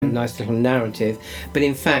nice little narrative. But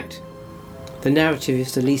in fact, the narrative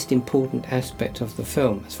is the least important aspect of the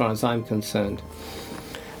film, as far as I'm concerned.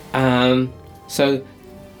 So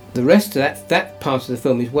the rest of that part of the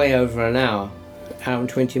film is way over an hour and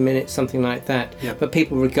 20 minutes, something like that. Yep. But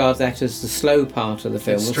people regard that as the slow part of the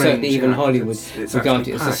film. It's Well, strange, certainly even Hollywood it's regard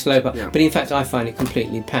it as the packed, slow part. yeah. But in fact, I find it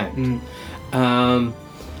completely packed.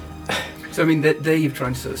 So I mean, there you're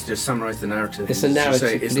trying to sort of just summarise the narrative. It's a narrative,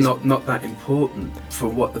 Say it's not that important for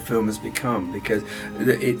what the film has become, because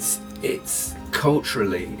it's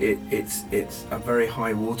culturally it's a very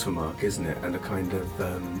high watermark, isn't it? And a kind of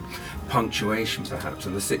punctuation perhaps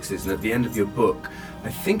in the 60s. And at the end of your book, I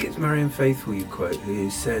think it's Marianne Faithfull you quote, who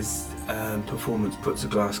says performance puts a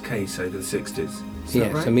glass case over the 60s. Is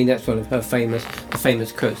that right? I mean that's one of her famous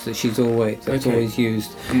quotes that she's always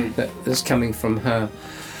used. That's coming from her.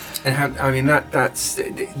 And how, I mean that's do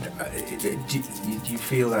you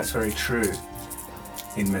feel that's very true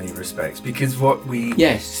in many respects? Because what we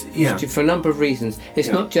for a number of reasons. It's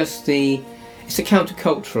not just it's a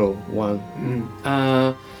countercultural one,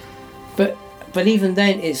 but even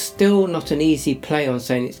then it's still not an easy play on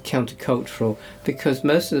saying it's countercultural, because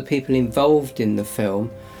most of the people involved in the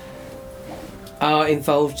film are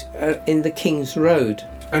involved in the King's Road.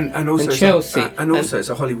 And also Chelsea. It's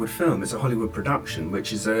a Hollywood film. It's a Hollywood production,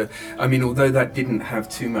 which is I mean, although that didn't have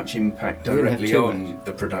too much impact directly on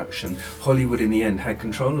the production, Hollywood in the end had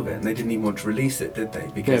control of it, and they didn't even want to release it, did they?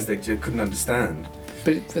 Because they just couldn't understand.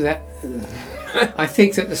 But for that, I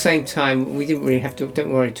think at the same time we didn't really have to.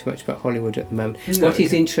 Don't worry too much about Hollywood at the moment. What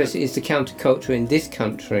is interesting is the counterculture in this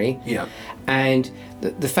country, and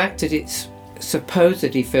the fact that it's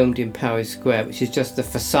supposedly filmed in Paris Square, which is just the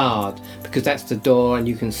facade, because that's the door and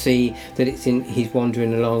you can see that he's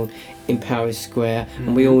wandering along in Paris Square,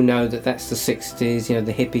 and we all know that that's the 60s,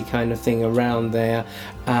 the hippie kind of thing around there.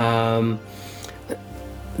 That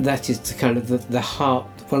is the kind of the heart,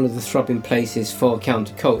 one of the throbbing places for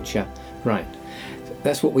counterculture, right?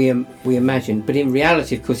 That's what we imagine, but in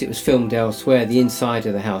reality, of course, it was filmed elsewhere. The inside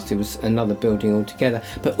of the house, it was another building altogether.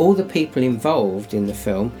 But all the people involved in the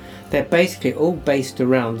film, they're basically all based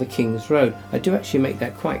around the King's Road. I do actually make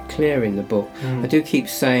that quite clear in the book. I do keep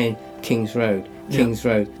saying King's Road, King's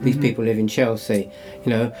Road. These people live in Chelsea,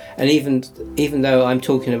 And even though I'm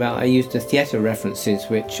talking about, I use the theatre references,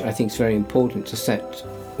 which I think is very important to set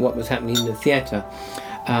what was happening in the theatre.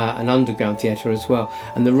 An underground theatre as well,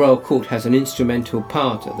 and the Royal Court has an instrumental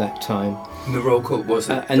part at that time. And the Royal Court was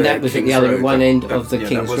at and that was at the other one end of the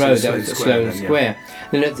King's Road. That was at Sloane Square.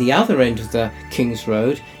 Then at the other end of the King's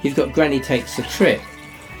Road, you've got Granny Takes a Trip,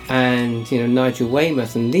 and Nigel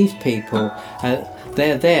Weymouth and these people.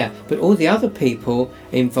 They're there, but all the other people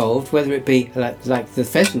involved, whether it be like the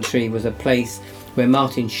Pheasantry was a place where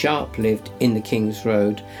Martin Sharp lived in the King's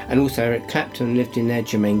Road, and also Eric Clapton lived in there,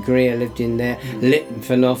 Jermaine Greer lived in there,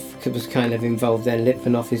 Litvinov was kind of involved there.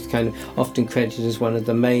 Litvinov is kind of often credited as one of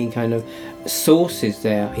the main kind of sources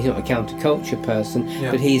there. He's not a counterculture person,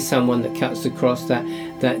 but he's someone that cuts across that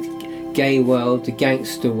gay world, the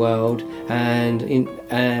gangster world, and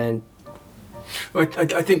Well,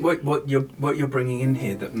 I think what you're bringing in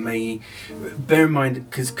here that may bear in mind,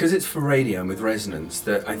 because it's for radio and with resonance,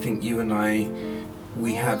 that I think you and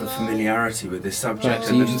we have a familiarity with this subject. Right,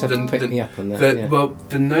 so you just have to pick me up on that. Well,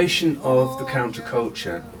 the notion of the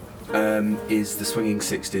counterculture is the swinging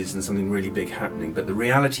 60s and something really big happening, but the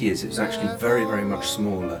reality is it was actually very, very much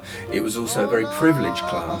smaller. It was also a very privileged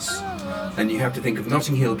class. And you have to think of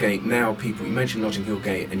Notting Hill Gate now. You mention Notting Hill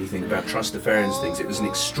Gate and you think about Trastevere things. It was an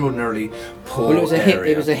extraordinarily poor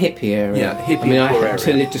area. It was a hippie area. Yeah, hippie. I happened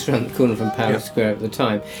to live just around the corner from Paris Square at the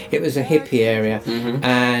time. It was a hippie area,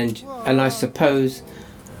 and I suppose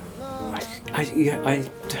I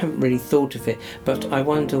haven't really thought of it, but I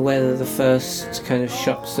wonder whether the first kind of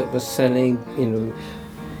shops that were selling,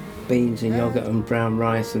 beans and yogurt and brown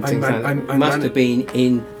rice and things like that must have been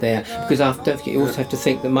in there, because you also have to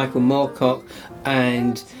think that Michael Moorcock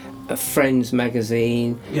and Friends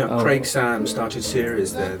magazine. Craig Sam started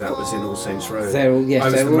series there. That was in All Saints Road. I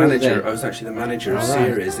was actually the manager of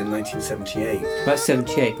series in 1978. About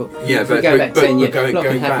 78, but but go back 10 years.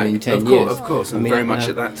 Going back in 10 years. Of course, and very much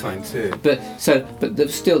at that time too. But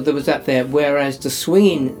still there was that there. Whereas the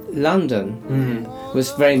swinging London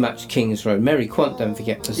was very much King's Road. Mary Quant, don't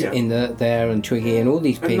forget, was in there, and Twiggy and all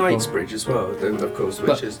these people. And Knightsbridge as well, of course.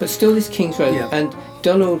 But still, this King's Road. Yeah. And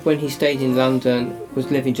Donald, when he stayed in London, was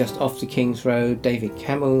living just off the King's Road. David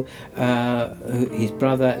Campbell, his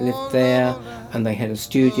brother, lived there, and they had a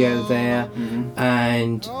studio there.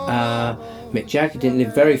 And Mick Jagger didn't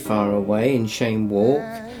live very far away in Cheyne Walk.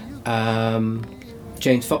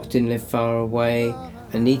 James Fox didn't live far away.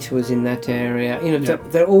 Anita was in that area. You know,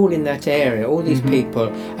 they're all in that area. All these people,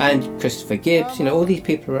 and Christopher Gibbs. You know, all these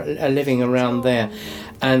people are living around there,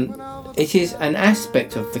 and it is an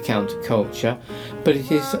aspect of the counterculture, but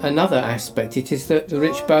it is another aspect. It is the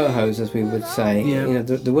rich bohos, as we would say. Yeah. You know,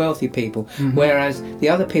 the wealthy people. Whereas the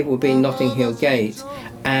other people would be in Notting Hill Gate,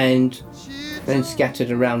 and then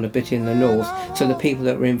scattered around a bit in the north. So the people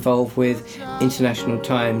that were involved with International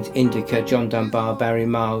Times, Indica, John Dunbar, Barry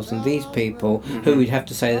Miles, and these people, who we'd have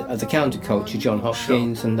to say are the counterculture, John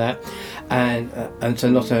Hopkins and that, and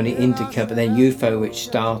so not only Indica, but then UFO, which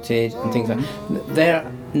started, and things like that.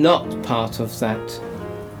 They're not part of that.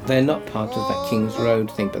 They're not part of that King's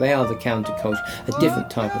Road thing, but they are the counterculture, a different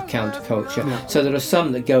type of counterculture. Yeah. So there are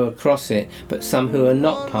some that go across it, but some who are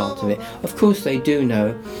not part of it. Of course, they do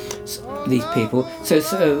know these people. So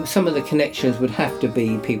some of the connections would have to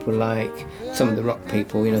be people like some of the rock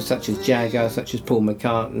people, you know, such as Jagger, such as Paul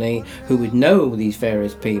McCartney, who would know all these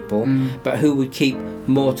various people, but who would keep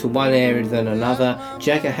more to one area than another.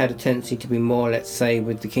 Jagger had a tendency to be more, let's say,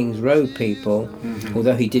 with the King's Road people,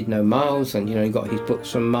 although he did know Miles, and you know, he got his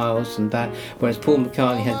books from Miles and that. Whereas Paul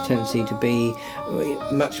McCartney had a tendency to be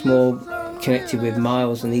much more connected with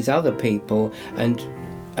Miles and these other people, and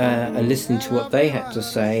listening to what they had to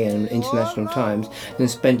say and International Times, than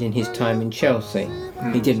spending his time in Chelsea.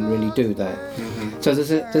 He didn't really do that. So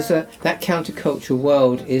there's a that counterculture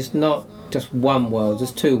world is not just one world.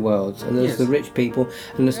 There's two worlds, and there's the rich people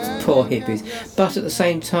and there's the poor hippies. But at the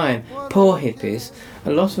same time, poor hippies,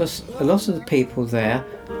 a lot of the people there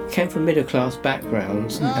came from middle class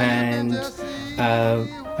backgrounds, and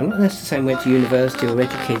I'm not necessarily went to university or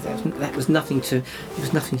educated. That was nothing to. It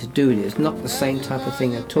was nothing to do with it. It's not the same type of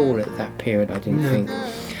thing at all at that period. I didn't think.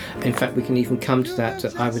 In fact, we can even come to that.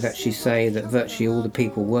 I would actually say that virtually all the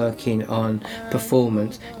people working on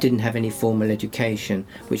performance didn't have any formal education,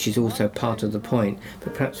 which is also part of the point.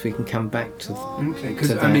 But perhaps we can come back to. Okay,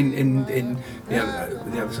 because I mean, in the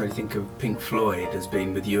other side, I think of Pink Floyd as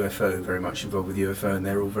being with UFO, very much involved with UFO, and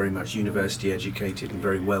they're all very much university educated and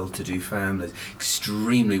very well-to-do families,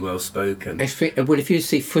 extremely well-spoken. Well, if you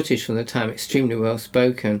see footage from the time, extremely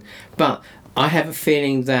well-spoken. But I have a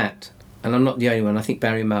feeling that, and I'm not the only one, I think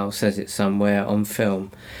Barry Miles says it somewhere on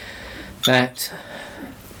film, that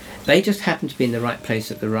they just happened to be in the right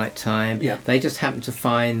place at the right time. Yeah. They just happened to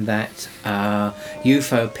find that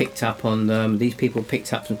UFO picked up on them. These people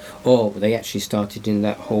picked up, or they actually started in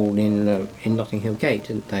that hall in Notting Hill Gate,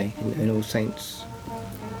 didn't they? In All Saints.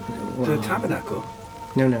 The Tabernacle.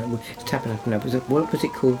 No, it's Tabernacle. No, what was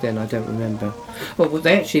it called then? I don't remember. Well,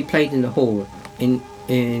 they actually played in the hall in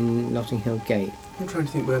Notting Hill Gate. I'm trying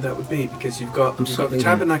to think where that would be, because you've got the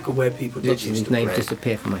Tabernacle where people did literally used his to name pray,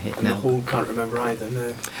 disappear from my head and now. the hall can't remember either.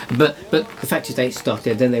 No. But the fact is, they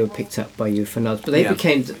started. Then they were picked up by UFOs. But they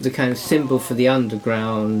became the kind of symbol for the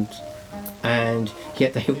underground, and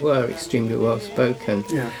yet they were extremely well spoken.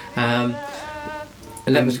 Yeah.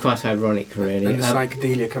 And that was quite ironic, really. And the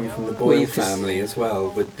psychedelia coming from the Boyle family as well,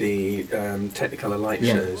 with the Technicolor light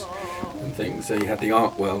shows and things. So you had the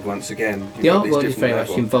art world once again. The art world is very much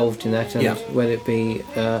involved in that, and whether it be...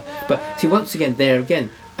 but see, once again, there again,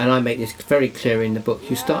 and I make this very clear in the book,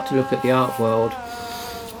 you start to look at the art world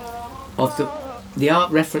of the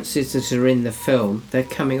art references that are in the film, they're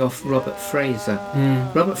coming off Robert Fraser.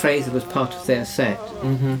 Robert Fraser was part of their set.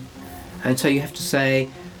 And so you have to say...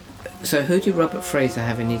 So who did Robert Fraser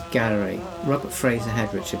have in his gallery? Robert Fraser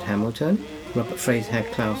had Richard Hamilton. Robert Fraser had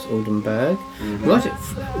Klaus Oldenburg.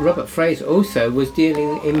 Robert Fraser also was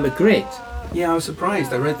dealing in Magritte. Yeah, I was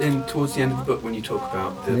surprised. I read towards the end of the book when you talk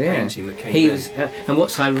about the painting that came in. And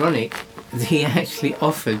what's ironic, he actually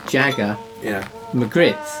offered Jagger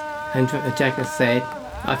Magrittes, and Jagger said,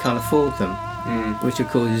 "I can't afford them." Which of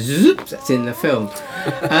course, that's in the film.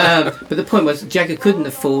 But the point was, Jagger couldn't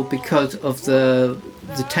afford because of the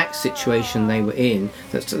tax situation they were in.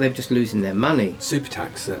 That they were just losing their money. Super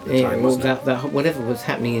tax at the time, wasn't it? That whatever was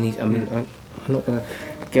happening in his. I mean, I'm not going to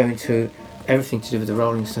go into everything to do with the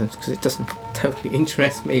Rolling Stones because it doesn't totally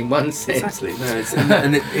interest me in one sense. Exactly. No,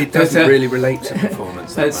 and it doesn't really relate to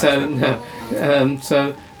performance.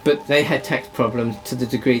 But they had tax problems to the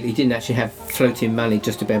degree that he didn't actually have floating money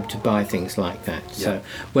just to be able to buy things like that. Yeah. So,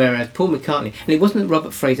 whereas Paul McCartney, and it wasn't that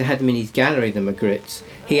Robert Fraser had them in his gallery, the Magrittes,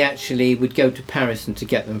 he actually would go to Paris and to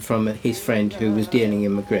get them from his friend who was dealing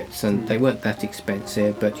in Magrittes, and they weren't that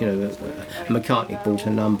expensive, but you know, McCartney bought a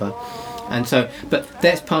number. And so, but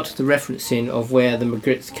that's part of the referencing of where the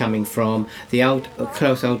Magritte's coming from. The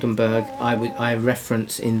Klaus Oldenburg, I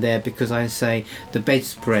reference in there because I say the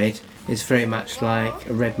bedspread is very much like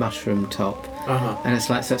a red mushroom top. And it's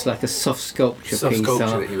like a soft sculpture piece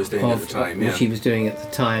that he was doing at the time, which he was doing at the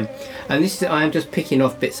time. And this is, I am just picking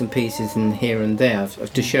off bits and pieces and here and there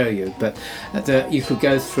to show you, but you could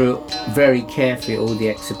go through very carefully all the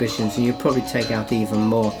exhibitions and you'll probably take out even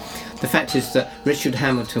more. The fact is that Richard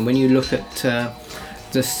Hamilton, when you look at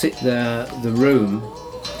the room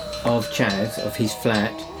of Chaz, of his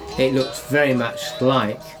flat, it looks very much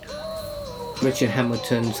like Richard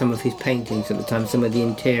Hamilton, some of his paintings at the time, some of the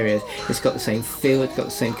interiors. It's got the same feel, it's got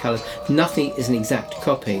the same colours. Nothing is an exact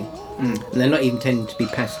copy. And they're not even tending to be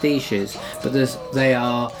pastiches, but they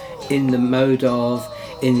are in the mode of,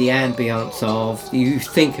 in the ambience of, you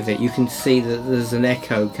think of it, you can see that there's an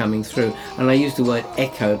echo coming through. And I use the word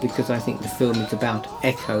echo because I think the film is about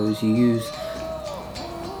echoes. You use...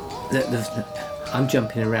 I'm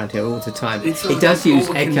jumping around here all the time. It does use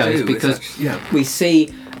echoes because we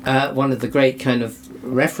see one of the great kind of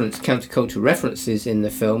countercultural references in the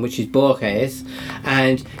film, which is Borges,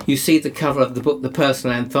 and you see the cover of the book, The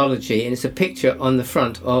Personal Anthology, and it's a picture on the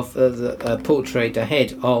front of the portrait, a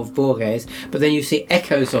head of Borges, but then you see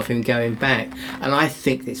echoes of him going back, and I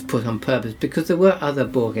think it's put on purpose because there were other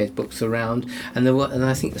Borges books around, and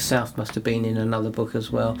I think The South must have been in another book as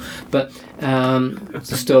well, but the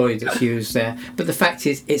story that's used there. But the fact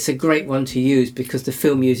is, it's a great one to use because the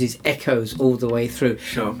film uses echoes all the way through.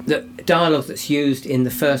 Sure. The dialogue that's used in the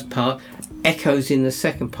first part echoes in the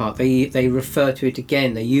second part. They refer to it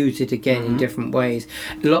again, they use it again in different ways.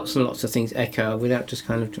 Lots and lots of things echo without just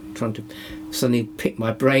kind of trying to suddenly pick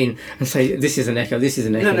my brain and say this is an echo, this is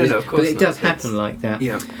an echo. No, of course but it does happen like that.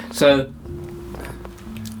 So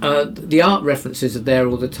the art references are there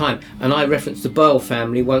all the time, and I reference the Boyle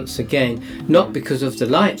family once again, not because of the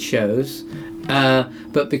light shows,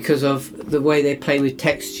 but because of the way they play with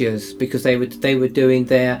textures, because they were doing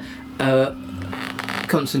their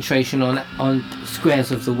concentration on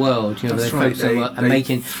squares of the world. You know, That's they right. focus on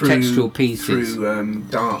making textual pieces. Through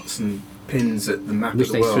darts and pins at the map which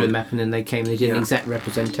of the they world. threw a map and then they came and they did an exact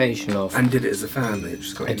representation of. And did it as a family, which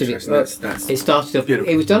is quite interesting. It started off.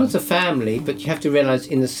 Beautiful. It was done as a family, but you have to realise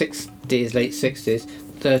in the 60s, late 60s,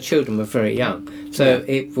 the children were very young, so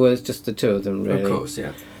it was just the two of them really. Of course,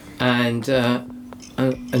 yeah. And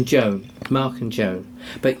Joan, Mark and Joan.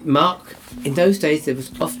 But Mark, in those days, there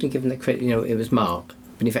was often given the credit. You know, it was Mark.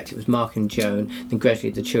 But in fact, it was Mark and Joan. Then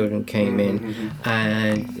gradually the children came in,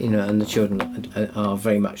 and and the children are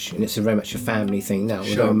very much, and it's very much a family thing now.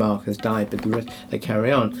 Sure. Although Mark has died, but the rest, they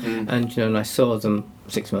carry on. And and I saw them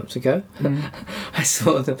 6 months ago. I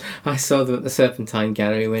saw them at the Serpentine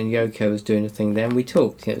Gallery when Yoko was doing a thing there, and we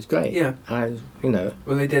talked. It was great. Yeah.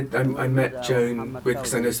 Well, they did. I met Joan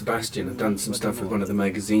because I know Sebastian. I've done some stuff with one of the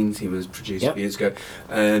magazines he was producing years ago,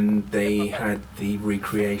 and they had the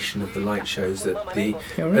recreation of the light shows at the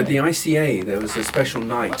ICA. There was a special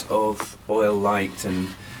night of oil light and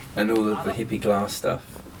all of the hippie glass stuff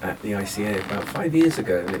at the ICA about 5 years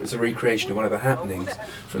ago, and it was a recreation of one of the happenings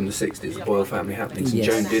from the 60s, the Boyle family happenings, and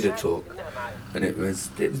Joan did a talk, and it was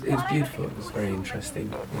beautiful. It was very interesting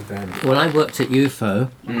with them. Well, I worked at UFO,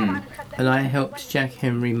 and I helped Jack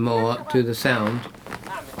Henry Moore do the sound.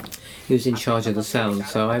 He was in charge of the sound,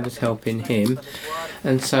 so I was helping him,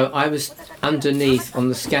 and so I was underneath on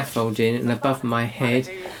the scaffolding, and above my head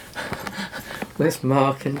was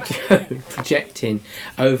Mark and Joan projecting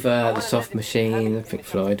over the Soft Machine, the Pink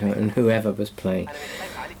Floyd, and whoever was playing.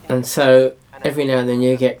 And so every now and then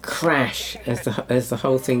you get crash as the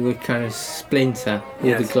whole thing would kind of splinter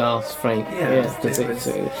with the glass frame.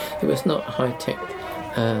 It was not high tech.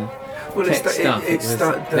 The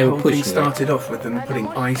whole thing started off with them putting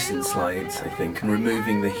ice in slides, I think, and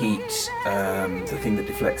removing the heat, the thing that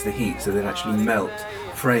deflects the heat, so they'd actually melt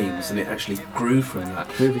frames, and it actually grew from that.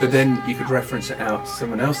 But then you could reference it out.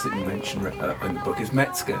 Someone else that you mentioned in the book is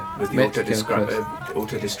Metzger with the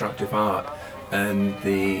autodestructive art. And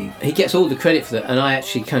he gets all the credit for that, and I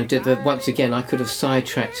actually kind of did that once again. I could have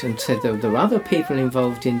sidetracked and said there were other people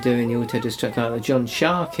involved in doing the autodestructive art, like John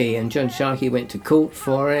Sharkey, and John Sharkey went to court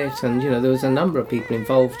for it, and there was a number of people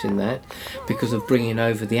involved in that because of bringing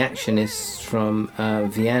over the actionists from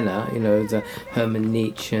Vienna, the Hermann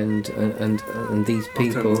Nietzsche and these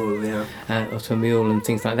people, Otto Mühl and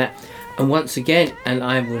things like that. And once again, and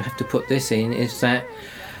I will have to put this in, is that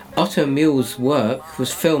Otto Mühl's work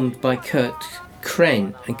was filmed by Kurt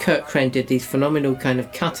Kren, and Kurt Kren did these phenomenal kind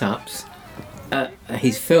of cut-ups,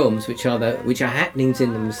 his films, which are happenings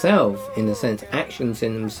in themselves, in a sense, actions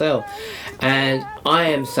in themselves. And I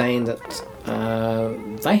am saying that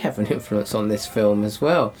they have an influence on this film as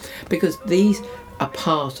well, because these are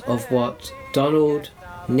part of what Donald,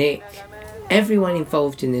 Nick, everyone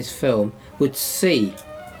involved in this film would see.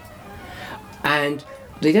 And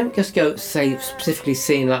they don't just go, say, specifically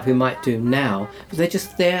seeing like we might do now, but they're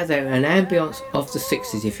just there. They're an ambience of the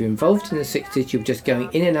 60s. If you're involved in the 60s, you're just going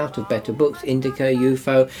in and out of Better Books, Indica,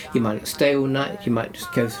 UFO. You might not stay all night. You might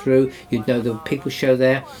just go through. You'd know the people show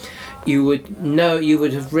there. You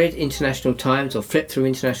would have read International Times or flipped through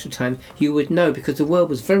International Times. You would know, because the world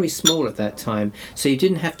was very small at that time. So you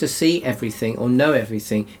didn't have to see everything or know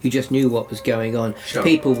everything. You just knew what was going on. Sure.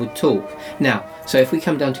 People would talk. Now, so if we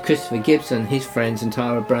come down to Christopher Gibson, his friends, and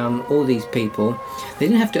Tara Brown, all these people, they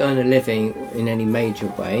didn't have to earn a living in any major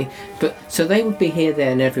way. But so they would be here,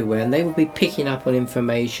 there and everywhere, and they would be picking up on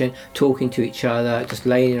information, talking to each other, just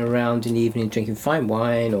laying around in the evening, drinking fine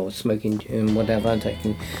wine or smoking whatever,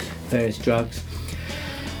 taking various drugs.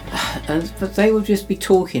 But they would just be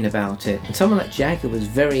talking about it. And someone like Jagger was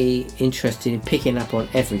very interested in picking up on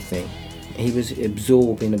everything. He was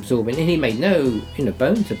absorbing, and he made no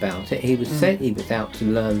bones about it. He was said he was out to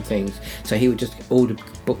learn things, so he would just order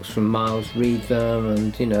books from Miles, read them,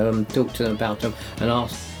 and talk to them about them, and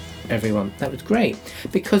ask everyone. That was great,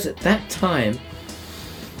 because at that time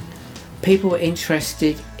people were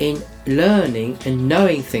interested in learning and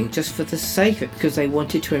knowing things just for the sake of it, because they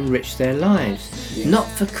wanted to enrich their lives, not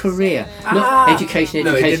for career, not education,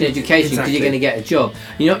 because you're going to get a job.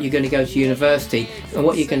 You're going to go to university, and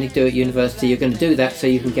what you're going to do at university, you're going to do that so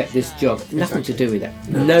you can get this job. Nothing to do with that.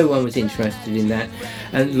 No one was interested in that,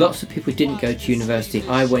 and lots of people didn't go to university.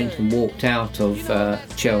 I went and walked out of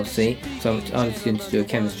Chelsea, so I was going to do a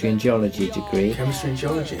chemistry and geology degree. Chemistry and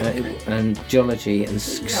geology? And geology and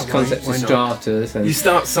concepts of stratas. And you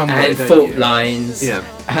start somewhere. And fault lines. Yeah.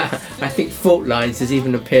 I think fault lines is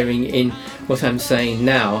even appearing in what I'm saying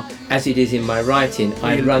now, as it is in my writing.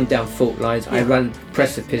 I run down fault lines. I run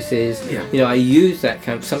precipices. Yeah. I use that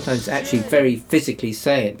kind of, sometimes actually very physically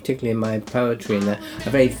say it, particularly in my poetry, and that I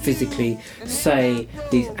very physically say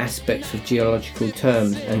these aspects of geological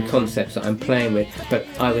terms and concepts that I'm playing with. But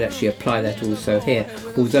I would actually apply that also here,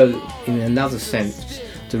 although in another sense,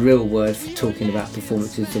 the real word for talking about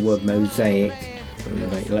performance is the word mosaic.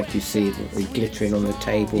 Like you see the glittering on the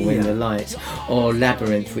table in the lights, or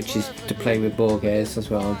labyrinth, which is to play with Borges as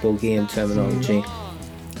well, Borgian terminology.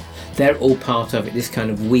 They're all part of it, this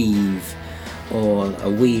kind of weave, or a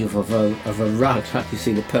weave of a rug, like you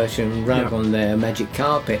see the Persian rug on their magic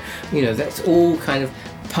carpet. That's all kind of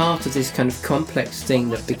part of this kind of complex thing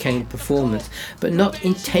that became performance, but not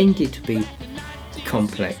intended to be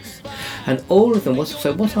complex. And all of them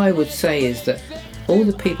what I would say is that all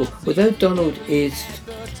the people, although Donald is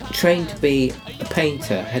trained to be a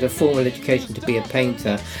painter, had a formal education to be a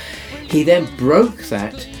painter, he then broke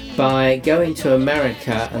that by going to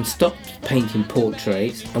America and stopped painting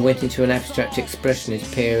portraits and went into an abstract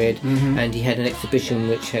expressionist period, and he had an exhibition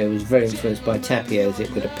which was very influenced by Tapia, as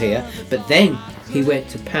it would appear. But then he went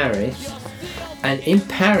to Paris, and in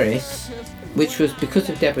Paris, which was because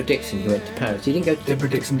of Deborah Dixon, he went to Paris. He didn't go to Deborah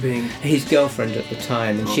Dixon being his girlfriend at the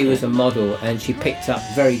time, and she was a model, and she picked up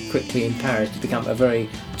very quickly in Paris to become a very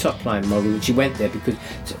top-line model. She went there because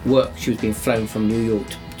to work, she was being flown from New York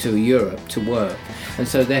to Europe to work, and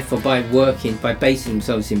so therefore by basing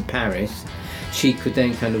themselves in Paris, she could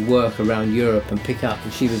then kind of work around Europe and pick up,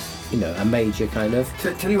 and she was a major kind of...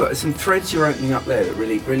 Tell you what, some threads you're opening up there that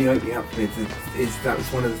really opening up to me is that was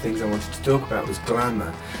one of the things I wanted to talk about, was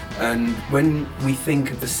glamour. And when we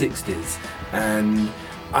think of the 60s and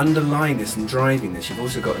underlying this and driving this, you've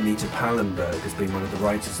also got Anita Pallenberg as being one of the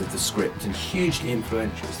writers of the script, and hugely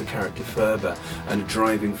influential as the character Ferber, and a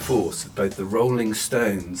driving force of both the Rolling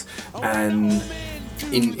Stones and...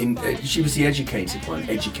 she was the educated one,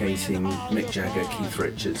 educating Mick Jagger, Keith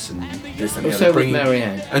Richards, and this and the other. So was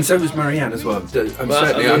Marianne. And so was Marianne as well. I'm not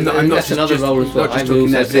that's just, another role as well. I will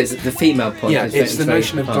also say the female point. Yeah, is it's the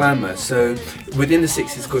notion of part. glamour. So within the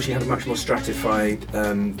 60s, of course, you had a much more stratified.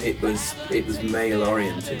 It was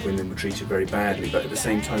male-oriented. Women were treated very badly, but at the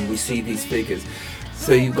same time, we see these figures.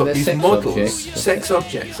 So you've got these models, sex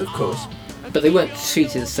objects, of course. But they weren't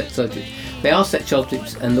treated as sex objects. They are sex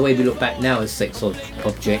objects, and the way we look back now as sex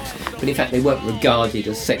objects, but in fact they weren't regarded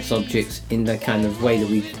as sex objects in the kind of way that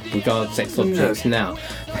we regard sex objects now.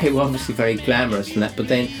 They were obviously very glamorous and that, but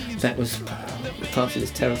then that was part of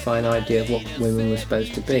this terrifying idea of what women were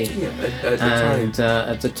supposed to be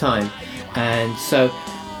at the time. And so,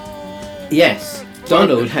 yes,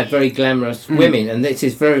 Donald had very glamorous women, and this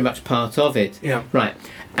is very much part of it. Yeah. Right.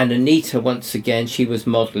 And Anita, once again, she was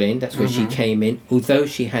modelling. That's where she came in, although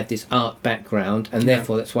she had this art background, and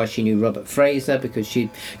therefore that's why she knew Robert Fraser, because she'd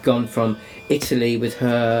gone from Italy with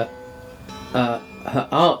her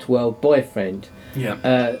art world boyfriend,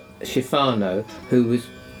 Schifano, who was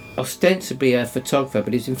ostensibly a photographer,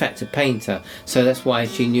 but he's in fact a painter. So that's why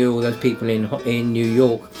she knew all those people in New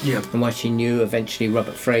York, and why she knew eventually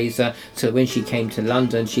Robert Fraser. So when she came to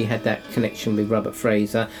London, she had that connection with Robert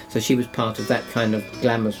Fraser. So she was part of that kind of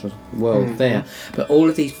glamorous world there. But all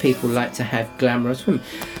of these people like to have glamorous women.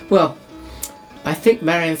 Well, I think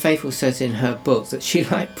Marianne Faithfull says in her book that she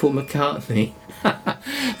liked Paul McCartney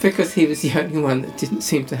because he was the only one that didn't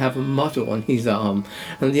seem to have a model on his arm,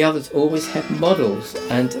 and the others always had models.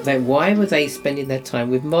 And why were they spending their time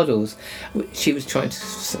with models? She was trying to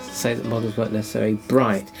say that models weren't necessarily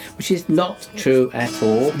bright, which is not true at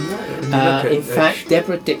all. In fact,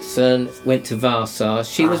 Deborah Dixon went to Vassar.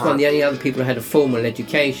 She was one of the only other people who had a formal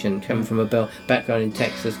education, coming from a background in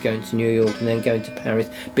Texas, going to New York and then going to Paris,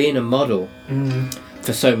 being a model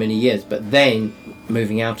for so many years, but then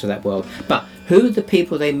moving out of that world. But who are the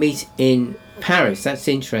people they meet in Paris? That's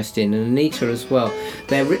interesting, and Anita as well.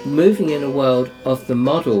 They're moving in a world of the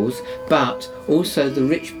models, but also the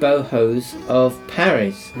rich bohos of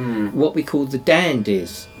Paris, what we call the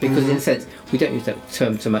dandies, because in a sense, we don't use that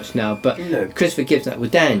term so much now, but Christopher Gibbs were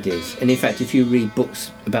dandies, and in fact if you read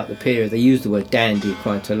books about the period, they use the word dandy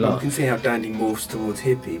quite a lot. Well, you can see how dandy morphs towards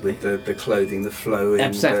hippie with the clothing, the flowing.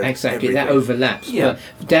 Exactly, that overlaps. But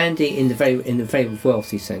dandy in the very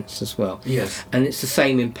wealthy sense as well. Yes. And it's the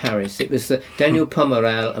same in Paris. It was Daniel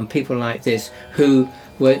Pomerel and people like this who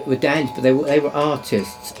were dandies, but they were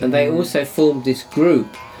artists, and they also formed this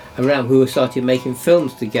group around who started making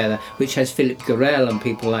films together, which has Philip Garrel and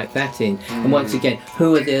people like that in. And once again,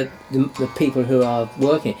 who are the people who are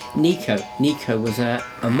working? Nico was a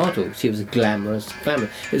model. She was a glamorous. It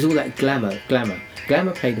was all that glamour.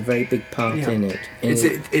 Glamour played a very big part in it.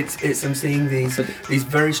 It's I'm seeing these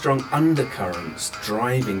very strong undercurrents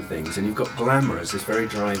driving things, and you've got glamour as this very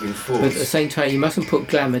driving force. But at the same time, you mustn't put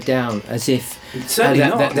glamour down as if certainly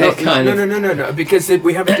not. No, because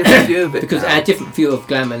we have a different view of it. Because our different view of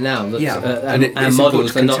glamour now, our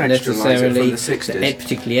models are not necessarily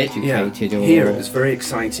particularly educated. Or here it was very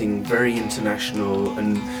exciting, very international,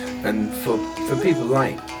 and for people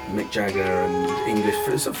like Mick Jagger and English,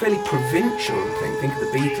 it's a fairly provincial thing. Think of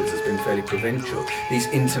the Beatles as being fairly provincial. These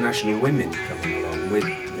international women coming along with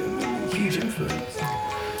huge influence.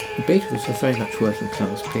 The Beatles were very much working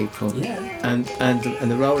class people, and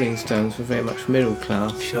the Rolling Stones were very much middle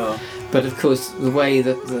class. Sure. But of course, the way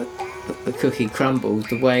that the cookie crumbled,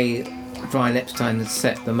 the way Brian Epstein had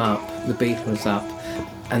set them up, the Beatles up,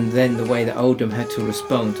 and then the way that Oldham had to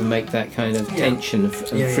respond to make that kind of tension and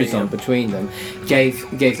frisson between them gave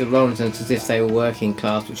the Rolling Stones as if they were working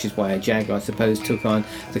class, which is why Jagger, I suppose, took on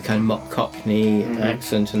the kind of mock Cockney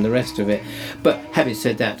accent and the rest of it. But having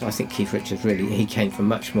said that, I think Keith Richards he came from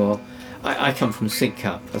much more. I come from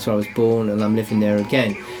Sidcup, that's where I was born, and I'm living there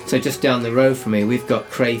again. So just down the road from me, we've got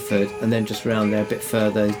Crayford, and then just around there a bit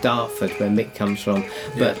further is Dartford, where Mick comes from.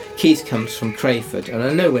 But Keith comes from Crayford, and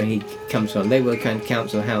I know where he comes from. They were kind of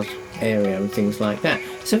council house area and things like that.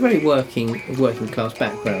 It's a very working class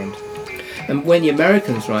background. And when the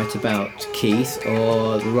Americans write about Keith,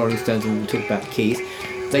 or the Rolling Stones and talk about Keith,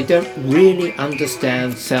 they don't really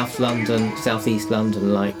understand South London, South East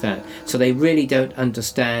London like that. So they really don't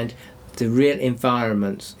understand the real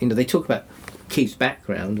environments. They talk about Keith's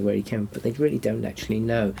background, where he came, but they really don't actually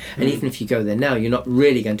know. And even if you go there now, you're not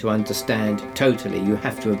really going to understand totally. You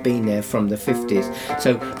have to have been there from the 50s.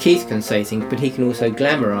 So Keith can say things, but he can also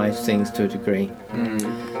glamorise things to a degree.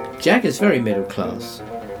 Jagger's very middle class,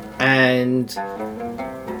 and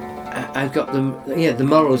I've got the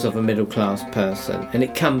morals of a middle class person, and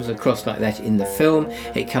it comes across like that in the film.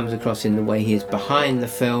 It comes across in the way he is behind the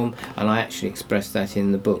film, and I actually express that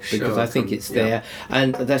in the book because I think it's there,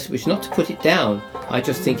 and that's which not to put it down. I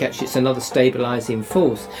just think actually it's another stabilising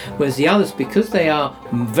force. Whereas the others, because they are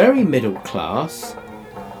very middle class,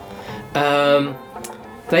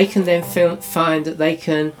 they can then find that they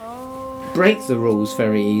can break the rules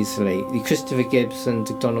very easily. The Christopher Gibbs and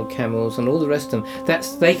Donald Cammell's and all the rest of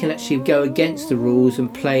them, they can actually go against the rules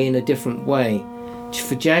and play in a different way.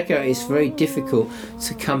 For Jagger, it's very difficult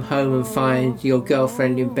to come home and find your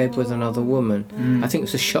girlfriend in bed with another woman. I think it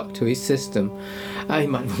was a shock to his system. He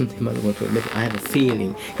might not want to admit it. I have a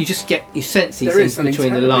feeling. You sense these things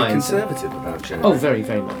between the lines. There is something conservative about Jagger. Oh, very,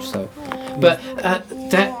 very much so. But that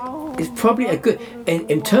is probably a good...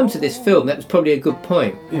 In terms of this film, that was probably a good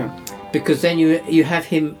point. Yeah. Because then you have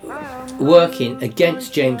him working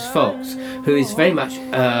against James Fox, who is very much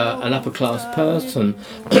an upper class person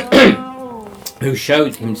who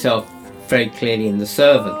showed himself very clearly in The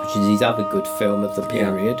Servant, which is his other good film of the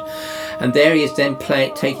period. And there he is then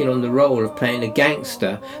taking on the role of playing a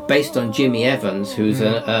gangster based on Jimmy Evans, who's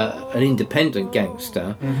an independent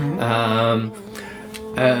gangster.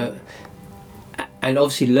 and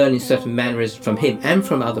obviously learning certain mannerisms from him and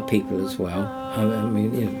from other people as well. I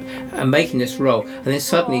mean, you know, and making this role, and then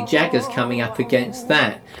suddenly Jagger's coming up against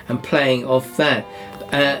that and playing off that,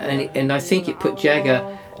 and I think it put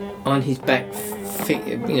Jagger on his back feet,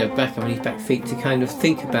 back on his back feet to kind of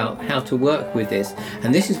think about how to work with this.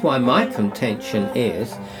 And this is why my contention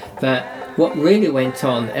is that what really went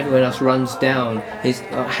on, everyone else runs down, is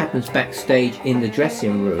happens backstage in the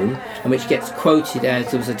dressing room, and which gets quoted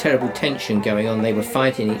as there was a terrible tension going on, they were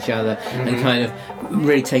fighting each other and kind of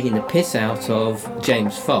really taking the piss out of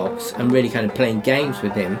James Fox and really kind of playing games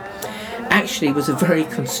with him, actually was a very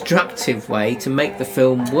constructive way to make the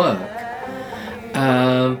film work.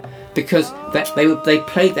 Because that they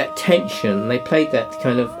played that tension, they played that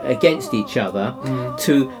kind of against each other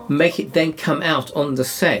to make it then come out on the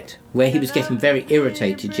set where he was getting very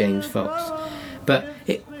irritated, James Fox. But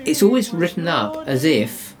it's always written up as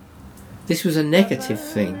if this was a negative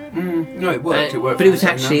thing. No, it worked. But it was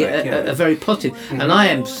actually a very positive. And I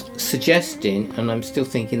am suggesting, and I'm still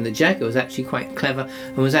thinking, that Jagger was actually quite clever,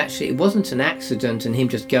 and it wasn't an accident and him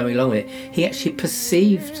just going along with it. He actually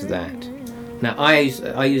perceived that. Now, I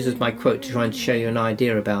use as my quote to try and show you an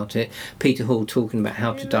idea about it. Peter Hall talking about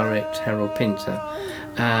how to direct Harold Pinter.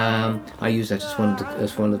 I use that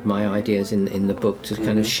as one of my ideas in the book to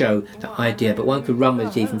kind of show that idea. But one could run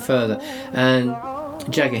with it even further. And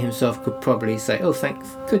Jagger himself could probably say, "Oh, thank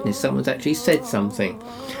goodness, someone's actually said something."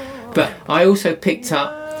 But I also picked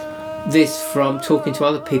up this from talking to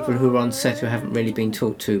other people who are on set who haven't really been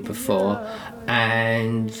talked to before,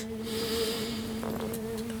 and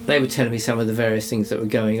they were telling me some of the various things that were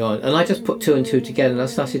going on, and I just put two and two together, and I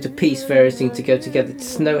started to piece various things to go together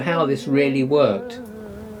to know how this really worked.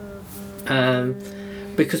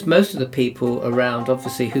 Because most of the people around,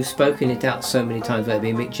 obviously, who've spoken it out so many times, whether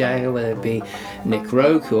it be Mick Jagger, whether it be Nick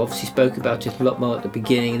Rogue, who obviously spoke about it a lot more at the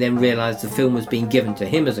beginning, and then realised the film was being given to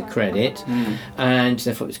him as a credit, and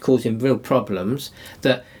therefore it was causing real problems,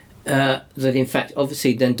 that in fact,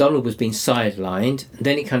 obviously, then Donald was being sidelined, and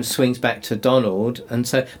then it kind of swings back to Donald, and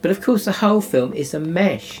so. But of course, the whole film is a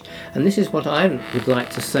mesh, and this is what I would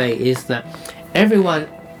like to say is that everyone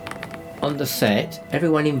on the set,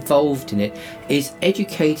 everyone involved in it, is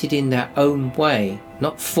educated in their own way,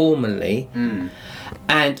 not formally,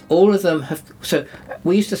 and all of them have. So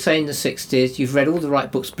we used to say in the 60s, you've read all the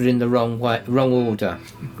right books, but in the wrong order.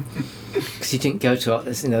 Because you didn't go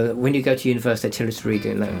to, when you go to university, they tell us to read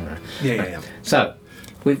it. Yeah. So,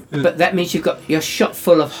 but that means you're shot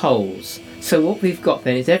full of holes. So what we've got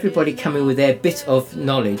then is everybody coming with their bit of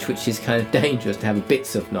knowledge, which is kind of dangerous to have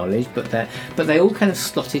bits of knowledge, but they all kind of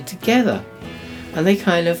slotted together, and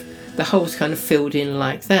the holes kind of filled in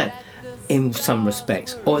like that, in some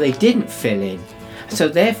respects, or they didn't fill in. So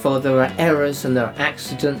therefore, there are errors and there are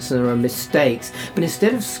accidents and there are mistakes. But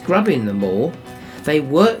instead of scrubbing them all, they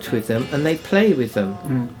worked with them and they play with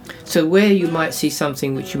them. So where you might see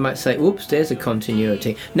something which you might say, oops, there's a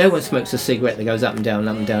continuity. No one smokes a cigarette that goes up and down,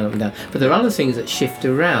 up and down, up and down. But there are other things that shift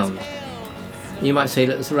around. You might say,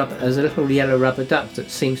 look, there's a little yellow rubber duck that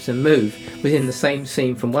seems to move within the same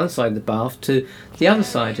scene from one side of the bath to the other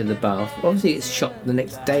side of the bath. Obviously it's shot the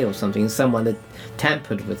next day or something and someone had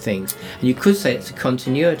tampered with things. And you could say it's a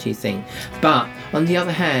continuity thing. But on the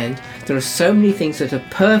other hand, there are so many things that have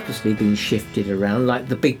purposely been shifted around, like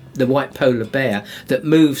the white polar bear that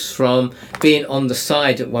moves from being on the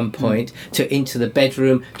side at one point to into the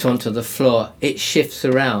bedroom to onto the floor. It shifts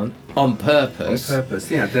around on purpose.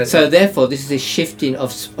 Yeah. So therefore, this is a shifting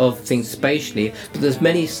of things spatially, but there's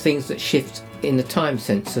many things that shift in the time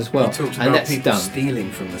sense as well. You talked and about that's people done.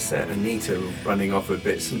 Stealing from the set, Anita running off with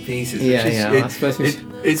bits and pieces. I suppose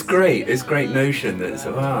it's great. It's a great notion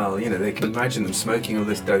that they can imagine them smoking all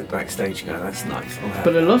this dope backstage. Go, that's nice.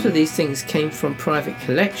 But a lot of these things came from private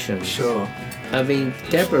collections. Sure. I mean,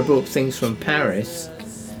 Deborah brought things from Paris,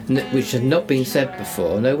 which had not been said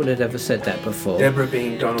before. No one had ever said that before. Deborah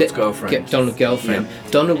being Donald's girlfriend. Donald's girlfriend.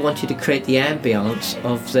 Yeah. Donald wanted to create the ambience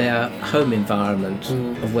of their home environment,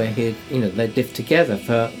 of where they lived together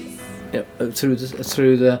for through the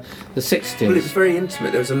 60s. Well, it was very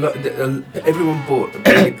intimate. There was a lot. Everyone brought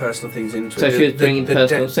really personal things into it. So she was bringing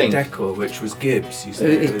personal things. The decor, which was Gibbs. You said.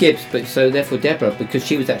 It's Gibbs, but so therefore Deborah, because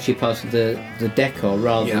she was actually part of the decor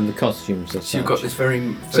rather than the costumes. So you've got this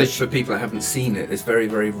for people that haven't seen it, this very,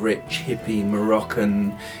 very rich, hippie,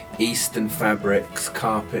 Moroccan, Eastern fabrics,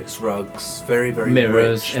 carpets, rugs, very, very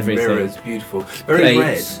mirrors, rich, everything. Mirrors, beautiful, very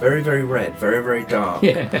Plates. red, very, very red, very, very dark.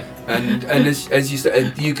 Yeah. And as you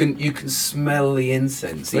said, you can smell the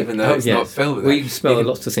incense, even though it's not filled with that. We smell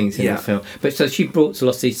lots of things in the film. But so she brought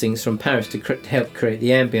lots of these things from Paris to help create the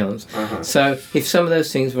ambience. So if some of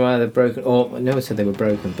those things were either broken, or no one said they were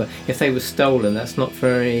broken, but if they were stolen, that's not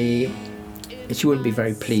very. She wouldn't be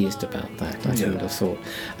very pleased about that, I would have thought.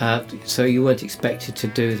 So you weren't expected to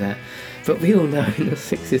do that. But we all know in the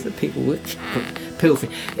 60s that people were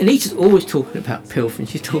pilfering. Anita's always talking about pilfering.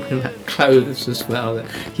 She's talking about clothes as well that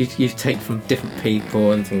you take from different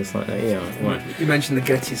people and things like that. Yeah, right. You mentioned the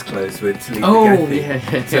Getty's clothes with Talitha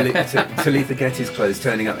Getty. Talitha Getty's clothes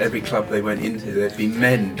turning up every club they went into. There'd be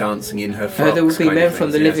men dancing in her frocks. There would be men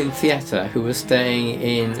from the Living Theatre who were staying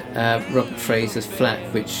in Robert Fraser's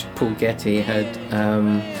flat, which Paul Getty had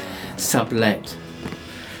sublet.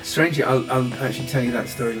 Strangely, I'll actually tell you that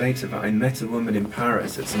story later, but I met a woman in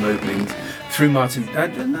Paris at some openings through Martin,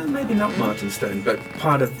 no, maybe not Martin Stone, but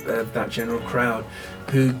part of that general crowd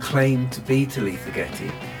who claimed to be Talitha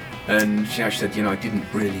Getty. And she actually said, I didn't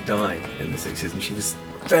really die in the 60s, and she was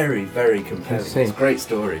very, very compelling. It's a great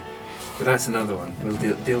story. But that's another one. We'll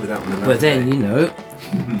deal with that one another day.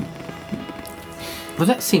 Well,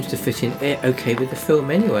 that seems to fit in okay with the film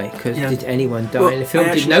anyway, because did anyone die in the film?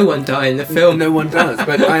 Did no one die in the film? No one does,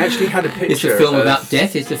 but I actually had a picture. Is the film about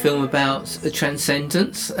death? Is the film about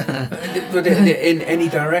transcendence? But in any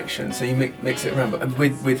direction, so you mix it around. But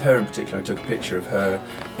with her in particular, I took a picture of her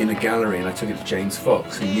in a gallery, and I took it to James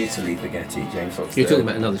Fox, who knew Talitha Getty. James Fox. You're talking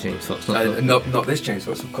about another James Fox, not this James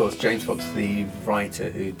Fox, of course. James Fox, the writer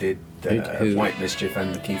who did White Mischief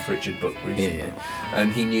and the Keith Richard book recently.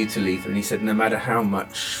 And he knew Talitha, and he said no matter how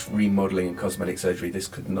much remodelling and cosmetic surgery, this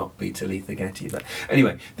could not be Talitha Getty. But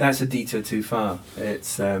anyway, that's a detour too far.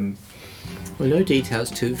 It's well, no details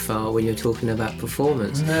too far when you're talking about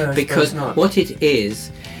performance. No, because not. What it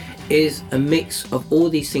is a mix of all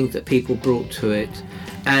these things that people brought to it.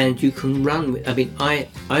 And you can run with. I mean, I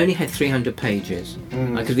only had 300 pages.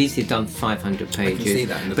 I could have easily done 500 pages. I can see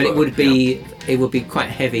that in the but book, it would be quite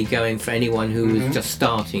heavy going for anyone who was just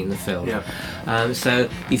starting the film. Yeah. So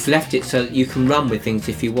you've left it so that you can run with things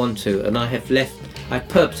if you want to. And I've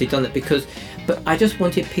purposely done that but I just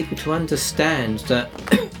wanted people to understand that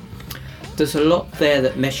there's a lot there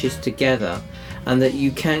that meshes together, and that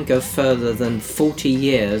you can go further than 40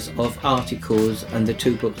 years of articles and the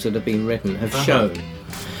 2 books that have been written have shown.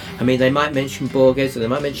 I mean, they might mention Borges, or they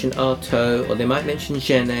might mention Artaud, or they might mention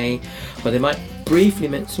Genet, or they might briefly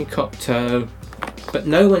mention Cocteau, but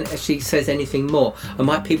no one actually says anything more.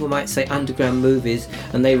 And people might say underground movies,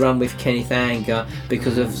 and they run with Kenneth Anger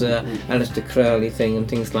because of the Aleister Crowley thing and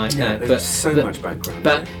things like that. But much background.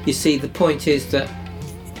 But you see, the point is that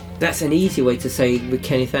that's an easy way to say with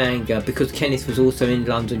Kenneth Anger, because Kenneth was also in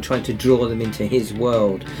London trying to draw them into his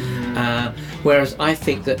world. Whereas I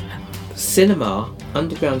think that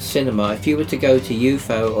underground cinema, if you were to go to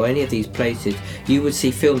UFO or any of these places, you would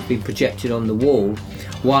see films being projected on the wall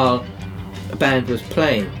while a band was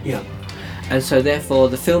playing. Yeah. And so therefore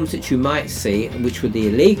the films that you might see, which were the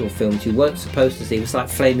illegal films you weren't supposed to see, was like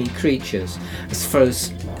Flaming Creatures. As far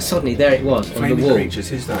as suddenly there it was on the wall. Flaming Creatures,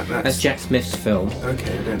 who's that? That's Jack Smith's film.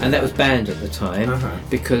 Okay, I don't know. And that was banned at the time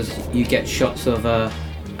because you get shots of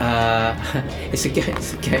it's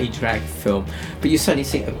a gay drag film, but you suddenly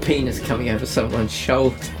see a penis coming over someone's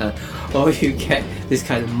shoulder, or you get this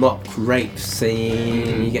kind of mock rape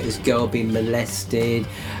scene, you get this girl being molested,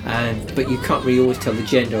 but you can't really always tell the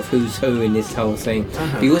gender of who's who in this whole thing.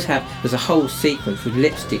 But you always there's a whole sequence with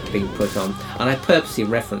lipstick being put on, and I purposely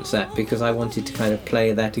reference that because I wanted to kind of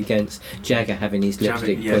play that against Jagger having his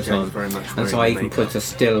lipstick put on, and so I even put a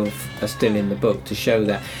still in the book to show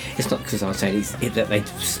that it's not because I was saying that they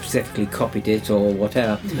specifically copied it or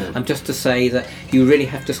whatever. I'm just to say that you really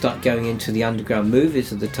have to start going into the underground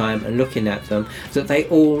movies of the time and looking at them, that they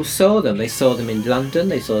all saw them. They saw them in London,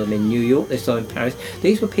 they saw them in New York, they saw them in Paris.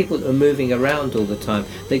 These were people that were moving around all the time.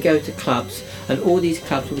 They go to clubs, and all these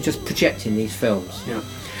clubs were just projecting these films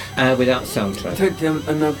without soundtrack.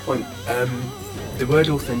 Another point, the word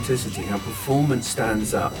authenticity, how performance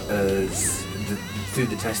stands up as through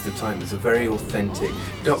the test of time as a very authentic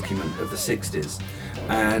document of the 60s.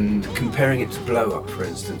 And comparing it to Blow Up, for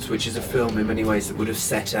instance, which is a film in many ways that would have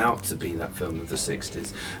set out to be that film of the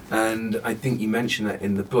 60s. And I think you mention that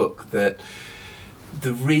in the book, that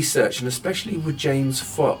the research, and especially with James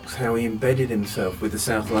Fox, how he embedded himself with the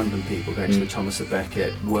South London people, going to the Thomas à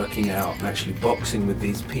Becket, working out and actually boxing with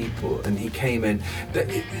these people, and he came in,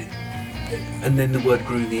 and then the word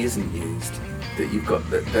groovy isn't used, that you've got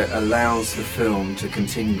that allows the film to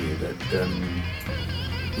continue, that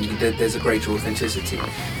There's a greater authenticity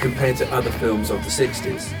compared to other films of the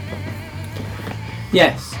 60s.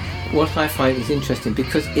 Yes. What I find is interesting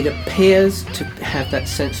because it appears to have that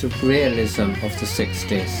sense of realism of the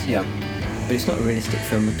 60s. Yeah. But it's not a realistic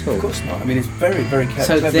film at all. Of course not. I mean, it's very, very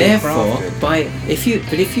so therefore, crafted.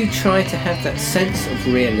 if you try to have that sense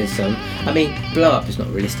of realism, I mean, Blow Up is not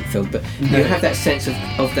a realistic film, but you have that sense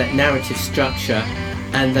of that narrative structure,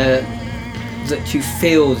 and that you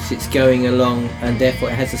feel that it's going along, and therefore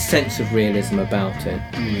it has a sense of realism about it.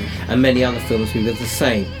 And many other films will be the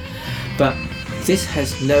same, but this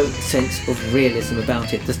has no sense of realism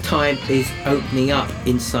about it. The time is opening up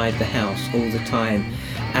inside the house all the time,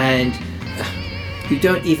 and you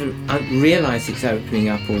don't even realise it's opening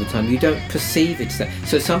up all the time. You don't perceive it's that.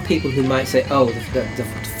 So some people who might say, oh, the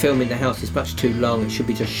film in the house is much too long, it should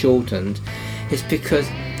be just shortened, it's because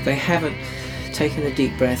they haven't taken a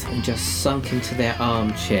deep breath and just sunk into their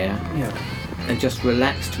armchair and just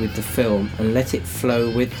relaxed with the film and let it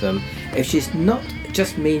flow with them. Which is not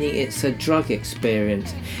just meaning it's a drug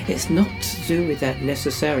experience. It's not to do with that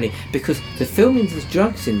necessarily, because the filming of the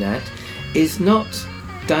drugs in that is not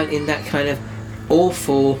done in that kind of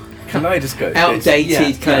awful kaleidoscope,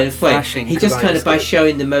 outdated kind of way. He just kind of by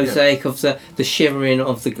showing the mosaic of the shimmering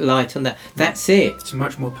of the light on that's it. It's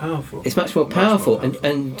much more powerful. It's much more powerful.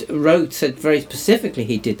 And Rogue said very specifically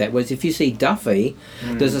he did that. Whereas if you see Duffy,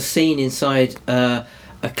 there's a scene inside a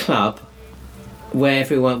club where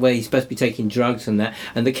he's supposed to be taking drugs and the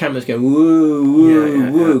camera's going woo,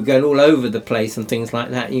 woo, woo, going all over the place and things like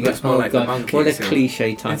that. And you go, more like the Monkees, what a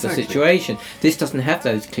cliche type of situation. This doesn't have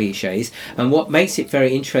those cliches, and what makes it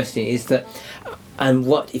very interesting is that, and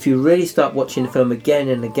what if you really start watching the film again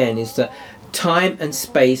and again, is that time and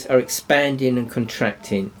space are expanding and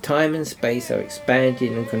contracting. Time and space are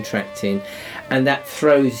expanding and contracting, and that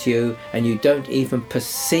throws you, and you don't even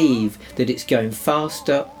perceive that it's going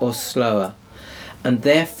faster or slower. And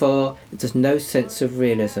therefore there's no sense of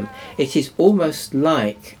realism. It is almost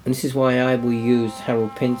like, and this is why I will use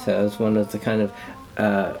Harold Pinter as one of the kind of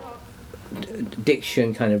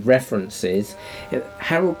diction kind of references.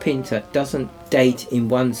 Harold Pinter doesn't date in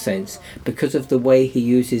one sense because of the way he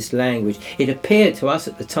uses language. It appeared to us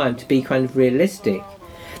at the time to be kind of realistic,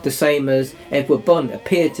 the same as Edward Bond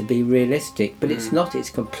appeared to be realistic, but it's not.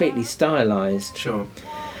 It's completely stylized. Sure.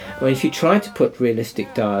 Well, if you try to put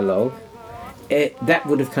realistic dialogue, that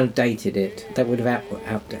would have kind of dated it. That would have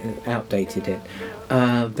outdated it.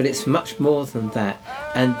 But it's much more than that,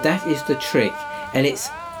 and that is the trick. And it's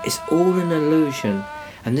all an illusion.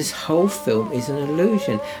 And this whole film is an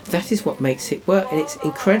illusion. That is what makes it work, and it's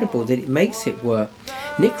incredible that it makes it work.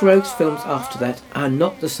 Nick Rogue's films after that are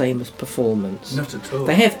not the same as Performance. Not at all.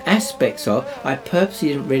 They have aspects of. I purposely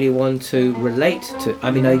didn't really want to relate to.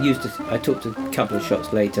 I mean, I took a couple of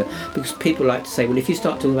shots later because people like to say, well, if you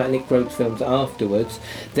start talking about Nick Rogue's films afterwards,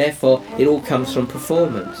 therefore it all comes from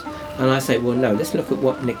Performance. And I say, well, no. Let's look at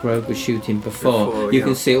what Nick Rogue was shooting before. You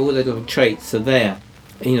can see all the little traits are there.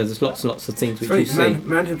 You know, there's lots and lots of things which you see.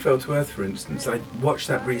 Man Who Fell to Earth, for instance, I watched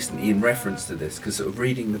that recently in reference to this, because sort of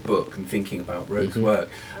reading the book and thinking about Rogue's work,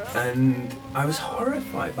 and I was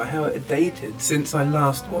horrified by how it had dated since I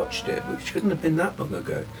last watched it, which couldn't have been that long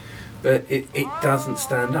ago. But it doesn't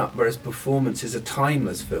stand up, whereas Performance is a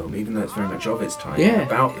timeless film, even though it's very much of its time,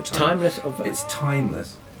 about the time. It's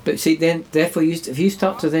timeless. But see, then, therefore, if you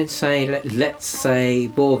start to then say, let's say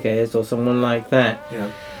Borges or someone like that,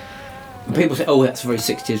 people say, oh, that's a very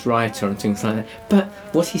 60s writer and things like that. But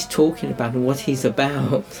what he's talking about and what he's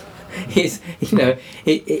about is,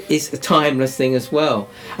 it's a timeless thing as well.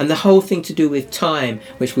 And the whole thing to do with time,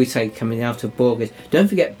 which we say coming out of Borges, don't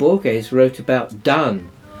forget Borges wrote about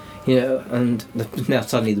Donne, and now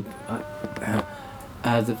suddenly the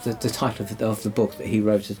title of the book that he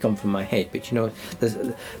wrote has gone from my head, but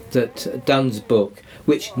that Donne's book,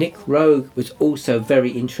 which Nick Rogue was also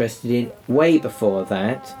very interested in way before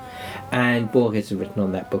that, and Borges has written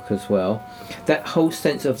on that book as well. That whole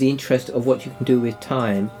sense of the interest of what you can do with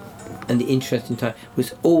time and the interest in time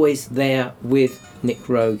was always there with Nick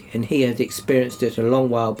Rogue, and he had experienced it a long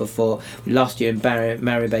while before, last year in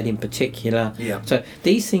Maribed in particular. So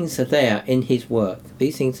these things are there in his work.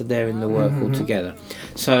 These things are there in the work altogether.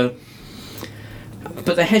 So,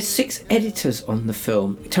 but they had 6 editors on the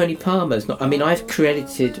film. Tony Palmer's not. I mean, I've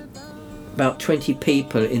credited about 20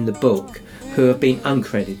 people in the book who have been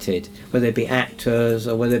uncredited, whether they be actors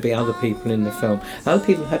or whether they be other people in the film. Other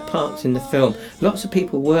people had parts in the film. Lots of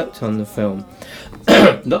people worked on the film.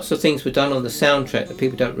 Lots of things were done on the soundtrack that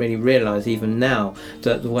people don't really realise even now,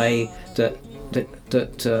 that the way that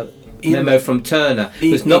Memo from Turner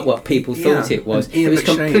was not what people thought it was. It was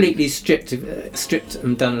completely stripped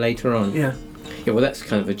and done later on. Yeah, well, that's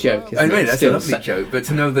kind of a joke, isn't I mean, it? that's Still a lovely joke, but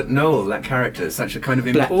to know that Noel, that character, is such a kind of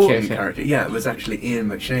Black important character. character, it was actually Ian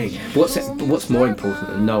McShane. What's more important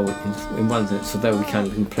than Noel, in one sense, although we kind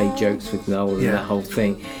of can play jokes with Noel and that whole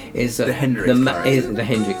thing, is that the Hendrix the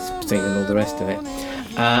Hendrix thing and all the rest of it,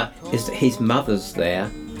 is that his mother's there,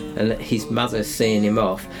 and his mother's seeing him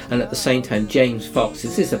off, and at the same time James Fox,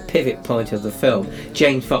 this is a pivot point of the film,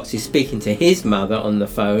 James Fox is speaking to his mother on the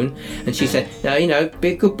phone, and she said, now, be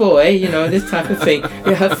a good boy, this type of thing.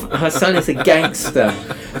 Her son is a gangster,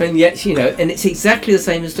 and yet, and it's exactly the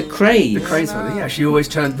same as the Krays. The Krays mother, she always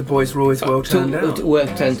the boys were always well turned out. Well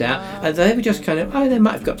turned out, and they were just kind of, they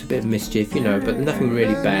might have got to a bit of mischief, but nothing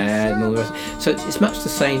really bad and all the rest. So it's much the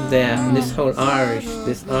same there, and this whole Irish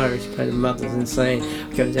kind of mother's insane,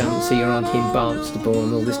 going down and see your Auntie in Barnstable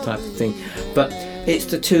and all this type of thing. But it's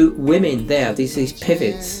the two women there, these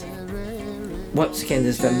pivots. Once again,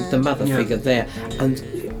 there's the mother figure there, and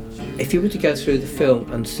if you were to go through the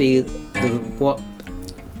film and see the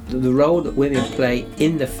role that women play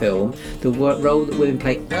in the film, the role that women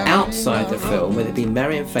play outside the film, whether it be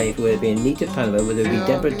Marianne Faithfull, whether it be Anita Palmer, whether it be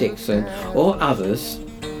Deborah Dixon or others,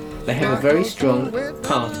 they have a very strong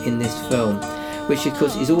part in this film, which of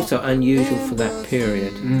course is also unusual for that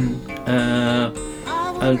period.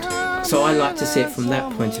 And so I like to see it from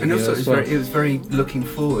that point of view. And also as well. it was very looking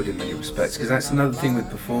forward in many respects, because that's another thing with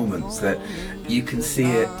performance, that you can see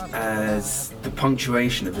it as the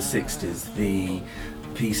punctuation of the 60s, the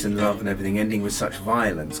peace and love and everything ending with such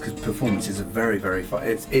violence, because performances are very, very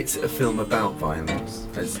it's a film about violence,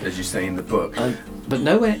 as you say in the book. But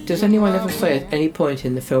nowhere does anyone ever say at any point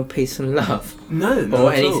in the film peace and love, no,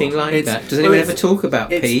 or anything like that. Does anyone ever talk about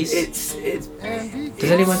peace?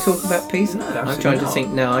 Does anyone talk about peace? No, I'm trying to think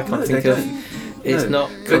now. I can't think of. It's not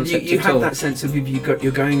concept you at have all. that sense of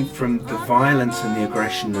you're going from the violence and the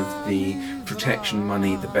aggression of the protection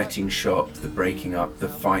money, the betting shop, the breaking up, the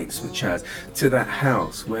fights with Chaz, to that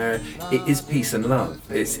house where it is peace and love.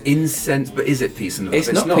 It's incense, but is it peace and love?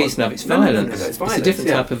 It's not peace and love. It's violence. No, it's violence. It's a different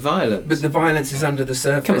type of violence. But the violence is under the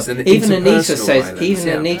surface, and even Anita says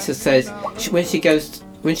when she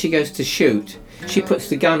goes to shoot, she puts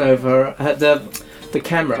the gun over the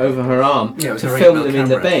camera over her arm to film them in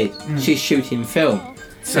the bed. She's shooting film,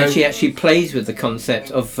 so and she actually plays with the concept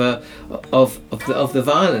of the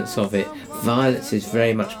violence of it. Violence is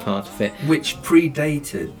very much part of it, which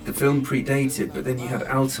the film predated, but then you had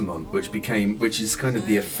Altamont, which is kind of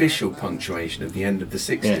the official punctuation of the end of the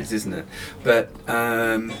 60s, isn't it? But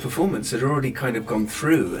Performance had already kind of gone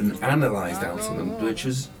through and analysed Altamont, which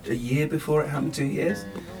was a year before it happened, 2 years.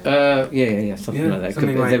 Something like that.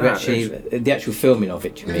 Something like that. The actual filming of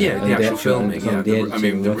it, you mean? Yeah, the actual filming. The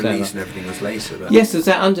whatever. Release and everything was later. But. Yes, there's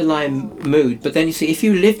that underlying mood. But then you see, if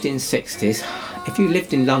you lived in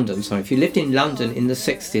London in the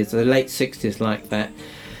 60s, the late 60s like that,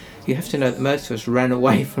 you have to know that most of us ran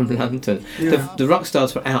away from London. The rock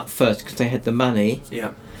stars were out first because they had the money.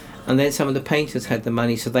 Yeah. And then some of the painters had the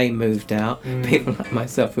money, so they moved out. People like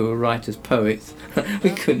myself, who were writers, poets,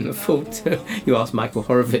 we couldn't afford to. You ask Michael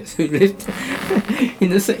Horowitz, who lived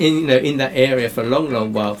in that area for a long,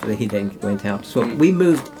 long while, but he then went out as well. We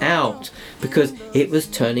moved out because it was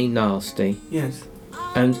turning nasty. Yes.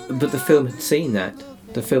 But the film had seen that.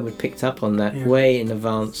 The film had picked up on that way in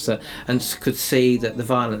advance, and could see that the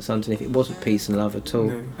violence underneath it wasn't peace and love at all.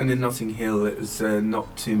 No. And in Notting Hill, it was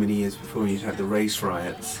not too many years before you'd had the race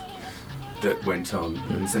riots that went on,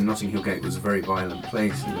 and so Notting Hill Gate was a very violent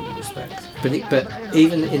place in many respects. But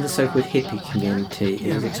even in the so-called hippie community,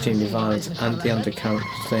 it was extremely violent, and the undercurrent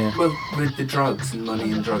was there. Well, with the drugs and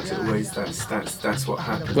money and drugs, it always that's what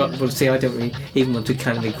happened. Well, see, I don't really even want to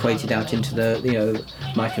kind of equate it out into the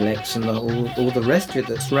Michael X and all the rest of it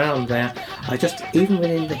that's around there. I just, even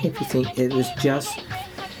within the hippie thing, it was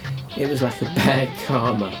like a bad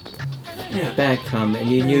karma. Yeah. Bad karma, and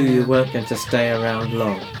you knew you weren't going to stay around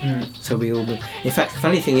long. So we all. In fact, the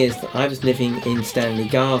funny thing is that I was living in Stanley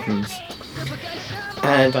Gardens,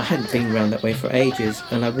 and I hadn't been around that way for ages.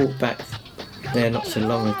 And I walked back there not so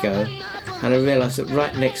long ago, and I realised that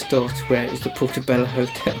right next door to where is the Portobello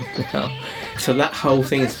Hotel now. So that whole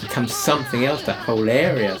thing has become something else. That whole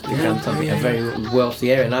area has become a very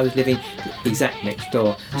wealthy area, and I was living exact next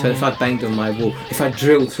door. So if I banged on my wall, if I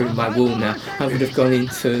drilled through my wall now, I would have gone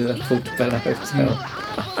into the Portobello Hotel.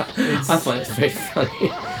 I find it very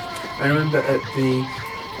funny. I remember at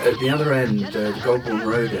the other end, the Goldbourne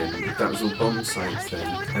Road end, that was all bomb sites then,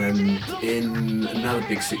 and in another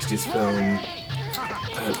big 60s film,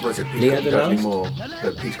 was it Peter Cotton Dudley Moore?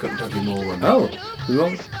 The Peter Cotton Dudley Moore one. Oh,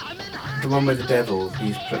 wrong. The one with the devil.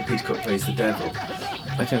 Peter Cook plays the devil.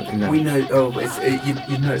 I don't know. We know. Oh,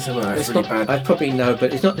 you know it so well. It's really not, bad. I probably know,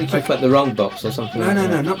 but it's not. You talk about the wrong box or something.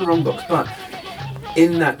 No, not the wrong box. But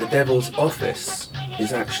in that, the Devil's Office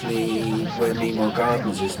is actually where Meanwhile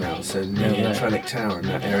Gardens is now. So near Trellick Tower in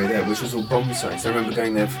that area there, which was all bomb sites. I remember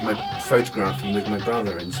going there for my photographing with my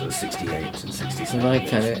brother in sort of '68 and '67.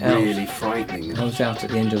 It was really frightening. I was out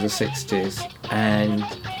at the end of the '60s, and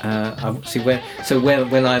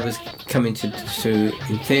when I was coming to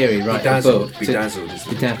in theory write a book. Bedazzled.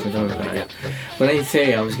 Well, in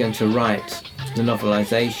theory, I was going to write the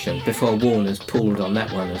novelisation before Warner's pulled on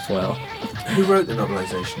that one as well. Who wrote the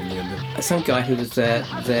novelisation in the end? Some guy who was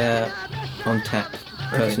their on tap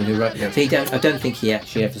person who wrote. Yeah. So I don't think he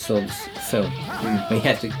actually ever saw this film. He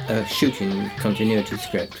had the shooting continuity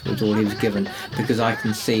script was all he was given, because I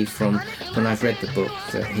can see from when I've read the book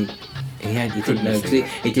that he didn't know,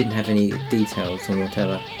 he didn't have any details or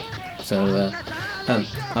whatever. So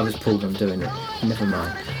I was pulled on doing it. Never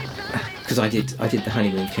mind, because I did the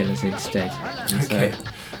Honeymoon Killers instead. Okay.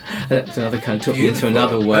 That's another kind of took me into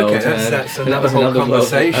another world. Okay, that's another whole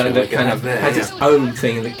conversation that kind of there, has its own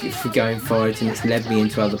thing for going for it, and it's led me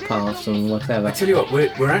into other paths and whatever. I tell you what,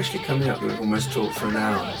 we're actually coming up. We've almost talked for an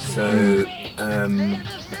hour. So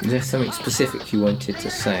there's something specific you wanted to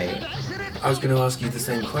say. I was going to ask you the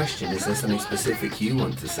same question. Is there something specific you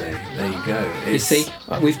want to say? There you go. You see,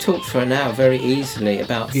 we've talked for an hour very easily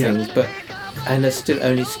about things, and have still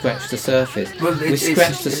only scratched the surface. Well, we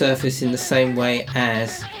scratched the surface in the same way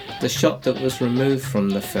as the shot that was removed from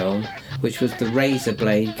the film, which was the razor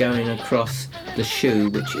blade going across the shoe,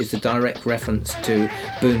 which is a direct reference to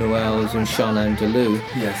Buñuel's and Jean Andalou.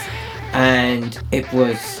 Yes. And it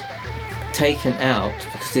was taken out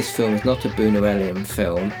because this film is not a Buñuelian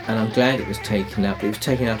film, and I'm glad it was taken out, but it was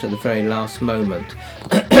taken out at the very last moment.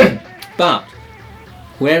 But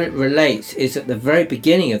where it relates is at the very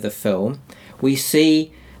beginning of the film, we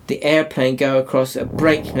see the airplane go across a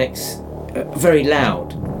breakneck, very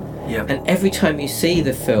loud. Yep. And every time you see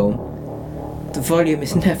the film, the volume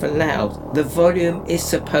is never loud. The volume is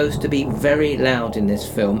supposed to be very loud in this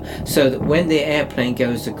film, so that when the airplane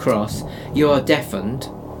goes across, you are deafened.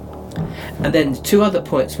 And then the two other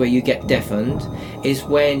points where you get deafened is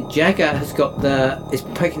when Jagger is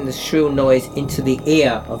putting the shrill noise into the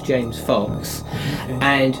ear of James Fox,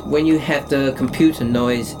 and when you have the computer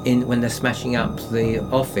noise when they're smashing up the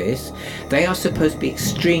office, they are supposed to be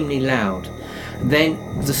extremely loud. Then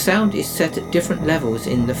the sound is set at different levels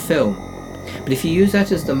in the film. But if you use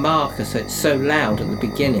that as the marker, so it's so loud at the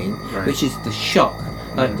beginning, which is the shock,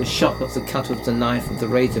 like the shock of the cut of the knife of the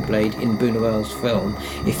razor blade in Buñuel's film,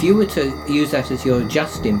 if you were to use that as your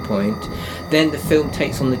adjusting point, then the film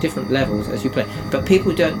takes on the different levels as you play. But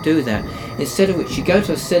people don't do that. Instead of which, you go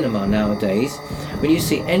to a cinema nowadays, when you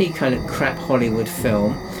see any kind of crap Hollywood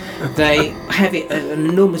film, they have it at an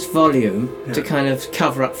enormous volume to kind of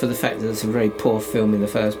cover up for the fact that it's a very poor film in the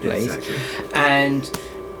first place. Exactly. And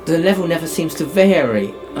the level never seems to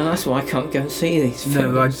vary, and that's why I can't go and see these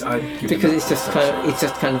films. Because it's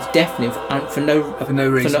just kind of deafening for no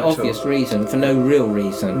obvious reason, for no real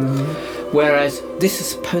reason. Mm-hmm. Whereas this is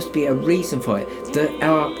supposed to be a reason for it.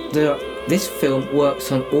 This film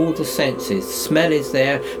works on all the senses. Smell is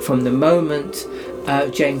there from the moment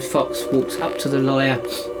James Fox walks up to the lawyer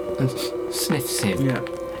and sniffs him. Yeah.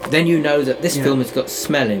 Then you know that this film has got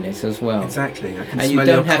smell in it as well. Exactly. I can and smell you don't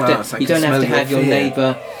your have class. to. You don't have to have your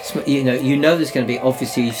neighbour. You know there's going to be,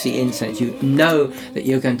 obviously you see incense. You know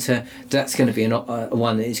that that's going to be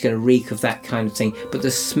one that is going to reek of that kind of thing. But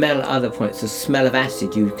the smell at other points, the smell of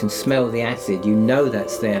acid. You can smell the acid. You know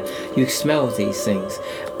that's there. You smell these things.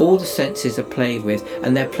 All the senses are played with,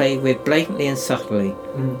 and they're played with blatantly and subtly.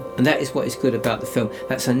 Mm. And that is what is good about the film.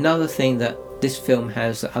 That's another thing that this film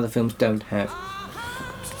has that other films don't have.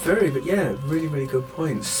 Very good, really, really good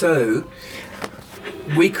point. So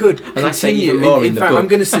we could continue. I say even more in the fact, book. I'm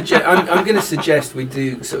going to suggest we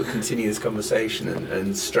do sort of continue this conversation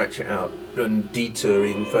and stretch it out and detour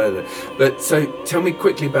even further. But so tell me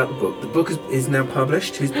quickly about the book. The book is now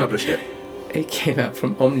published. Who's published it? It came out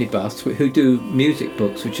from Omnibus, who do music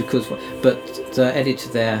books, which of course, but the editor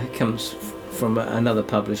there comes from another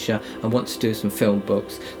publisher and wants to do some film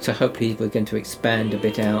books, so hopefully we're going to expand a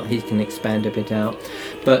bit out. He can expand a bit out,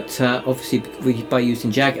 but obviously by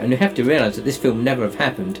using Jagger, and you have to realise that this film never have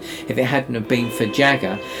happened if it hadn't have been for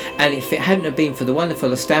Jagger, and if it hadn't have been for the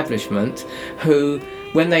wonderful establishment who,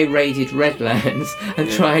 when they raided Redlands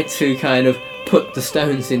and tried to kind of put the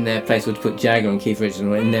Stones in their place, or to put Jagger and Keith Richards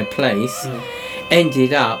in their place,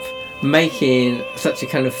 ended up making such a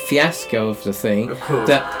kind of fiasco of the thing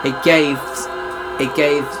that it gave it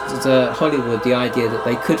gave Hollywood the idea that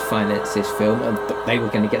they could finance this film and they were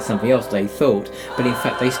going to get something else, they thought, but in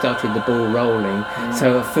fact they started the ball rolling.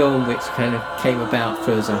 So a film which kind of came about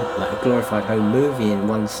through as a glorified home movie in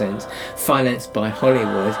one sense, financed by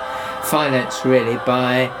Hollywood, financed really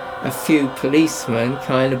by a few policemen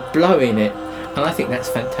kind of blowing it. And I think that's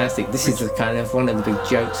fantastic. This is kind of one of the big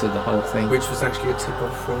jokes of the whole thing. Which was actually a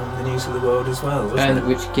tip-off from the News of the World as well, wasn't it?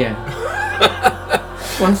 Which, yeah.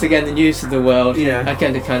 Once again, the News of the World are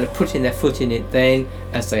going to kind of put in their foot in it then,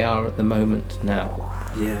 as they are at the moment now.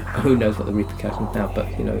 Yeah. Who knows what the repercussions now, but,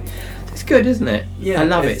 it's good, isn't it? Yeah. I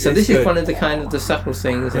love it. So this good. is one of the kind of the subtle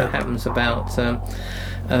things that happens about the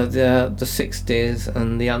 60s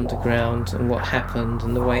and the underground and what happened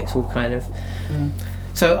and the way it's all kind of...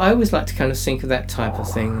 So I always like to kind of think of that type of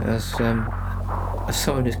thing as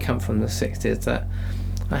someone who's come from the 60s, that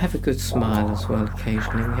I have a good smile as well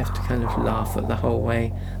occasionally. We have to kind of laugh at the whole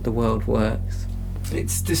way the world works.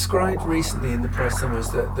 It's described recently in the press somewhere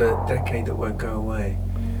as the decade that won't go away.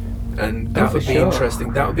 And that would be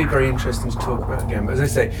interesting. That would be very interesting to talk about again. But as I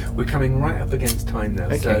say, we're coming right up against time now.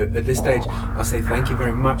 Okay. So at this stage, I'll say thank you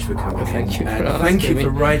very much for coming. Thank you. And thank you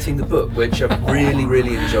for writing the book, which I've really,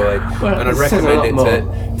 really enjoyed. And I recommend it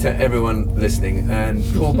to everyone listening. And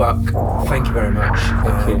Paul Buck, thank you very much.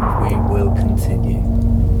 We will continue.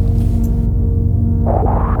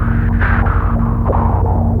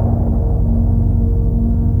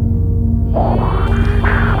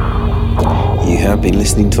 You have been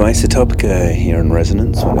listening to Isotopica here on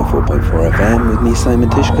Resonance 104.4 FM with me, Simon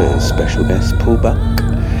Tishka, special guest Paul Buck.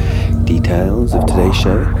 Details of today's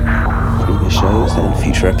show, previous shows and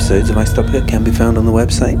future episodes of Isotopica can be found on the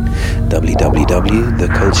website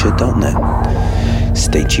www.theculture.net.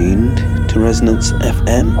 Stay tuned to Resonance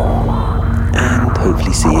FM and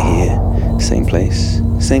hopefully see you here, same place,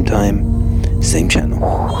 same time, same channel.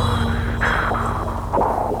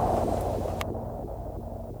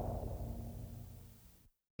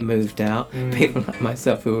 Moved out, people like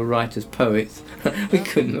myself who were writers, poets, we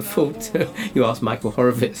couldn't afford to. You ask Michael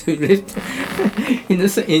Horowitz, who lived in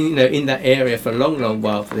that area for a long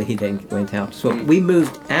while, but he then went out as well. We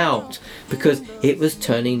moved out because it was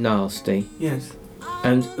turning nasty. Yes.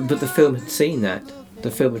 But the film had seen that.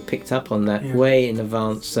 The film had picked up on that way in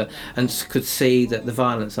advance and could see that the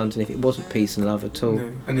violence underneath it wasn't peace and love at all.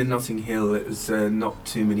 No. And in Notting Hill, it was not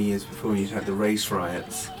too many years before you'd had the race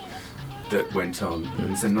riots that went on,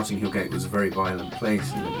 and so Notting Hill Gate was a very violent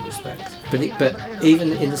place in many respects. But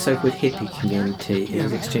even in the so-called hippie community, it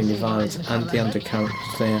was extremely violent, and the undercurrent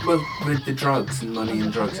was there. Well, with the drugs and money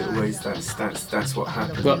and drugs, it always that's what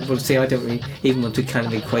happened. Well, see, I don't really even want to kind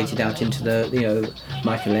of equate it out into the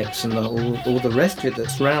Michael X and all the rest of it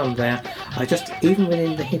that's around there. I just, even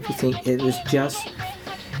within the hippie thing, it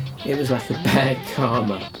was like a bad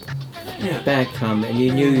karma. Yeah. Bad karma, and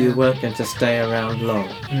you knew you weren't going to stay around long.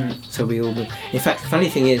 So we all... In fact, the funny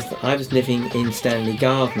thing is that I was living in Stanley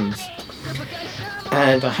Gardens,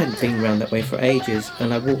 and I hadn't been around that way for ages,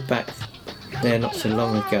 and I walked back there not so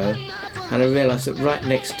long ago, and I realised that right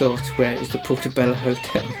next door to where is the Portobello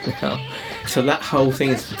Hotel now. So that whole thing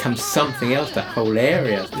has become something else. That whole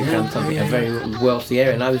area has become a very wealthy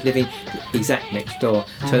area, and I was living exact next door.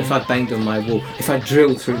 So if I banged on my wall, if I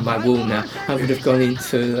drilled through my wall now, I would have gone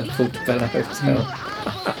into the Portobello Hotel.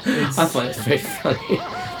 I find it very funny.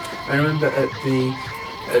 I remember at the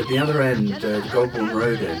other end, the Goldbourne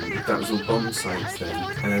Road end, that was all bomb sites then,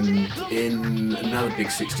 and in another big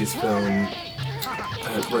 60s film,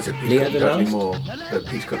 was it Peacock and Dudley Moore? The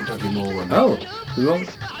Peacock and Dudley Moore one. Oh, wrong.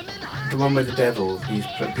 The one with the devil.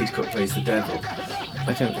 Peacock plays the devil.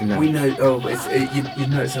 I don't know. We know. Oh, you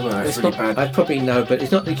know it so well. It's really bad. I probably know, but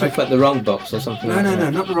it's not like the wrong box or something. No,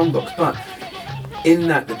 not the wrong box. But in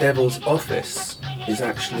that, the devil's office is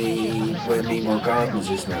actually where Meanwhile Gardens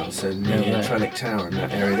is now, so near Trellick Tower in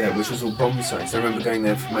that area there, which was all bomb sites. I remember going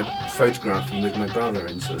there for my photographing with my brother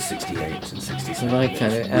in sort of 68 and 67. It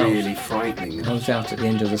was really frightening. I was out at the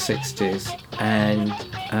end of the 60s, and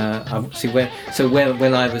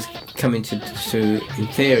when I was coming to in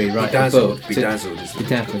theory, write a book... Bedazzled.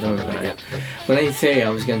 Well, in theory,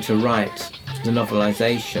 I was going to write the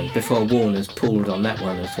novelisation before Warner's pulled on that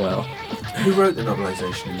one as well. Who wrote the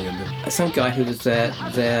novelisation in the end? Some guy who was their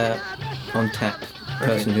on tap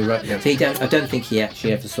person who wrote. So I don't think he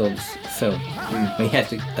actually ever saw this film. He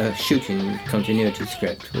had a shooting continuity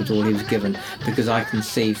script was all he was given, because I can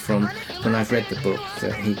see from when I've read the book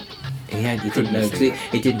that he didn't know,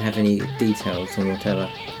 he didn't have any details or whatever.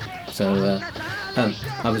 So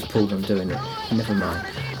I was pulled on doing it. Never mind.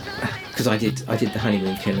 Because I did the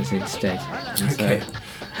Honeymoon Killers instead. Okay.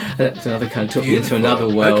 That's another kind of took me into another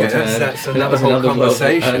world. Okay, that's another whole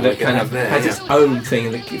conversation that kind of there, has its own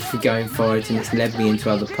thing that keeps going for it, and it's led me into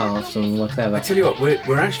other paths and whatever. I tell you what,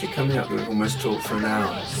 we're actually coming up. We've almost talked for an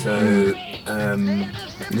hour. So,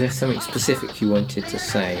 is there something specific you wanted to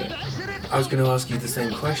say? I was going to ask you the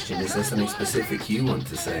same question. Is there something specific you want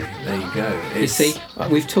to say? There you go. You see,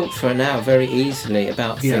 we've talked for an hour very easily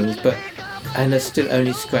about things, and have still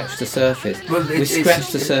only scratched the surface. Well, we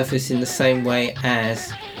scratched the surface in the same way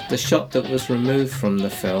as the shot that was removed from the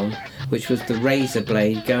film, which was the razor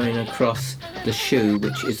blade going across the shoe,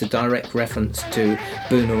 which is a direct reference to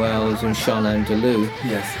Buñuel's and Jean Andalou.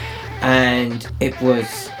 Yes. And it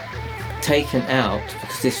was taken out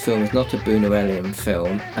because this film is not a Buñuelian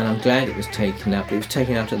film, and I'm glad it was taken out, but it was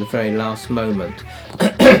taken out at the very last moment.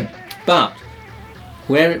 But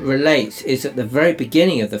where it relates is at the very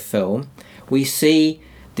beginning of the film, we see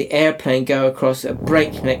the airplane go across a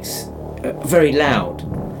breakneck, very loud.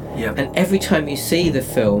 Yeah. And every time you see the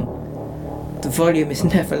film, the volume is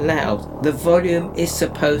never loud. The volume is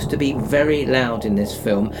supposed to be very loud in this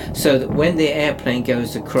film, so that when the airplane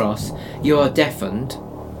goes across, you are deafened.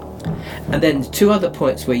 And then the two other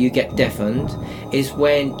points where you get deafened is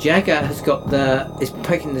when Jagger is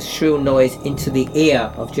poking the shrill noise into the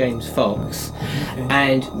ear of James Fox,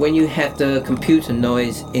 and when you have the computer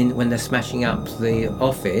noise when they're smashing up the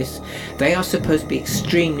office, they are supposed to be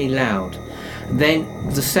extremely loud.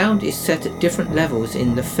 Then the sound is set at different levels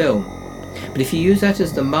in the film, but if you use that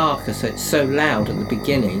as the marker, so it's so loud at the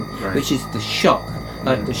beginning, which is the shock,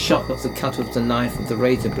 like the shock of the cut of the knife of the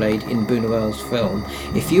razor blade in Buñuel's film,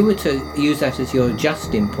 if you were to use that as your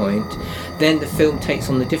adjusting point, then the film takes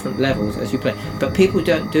on the different levels as you play. But people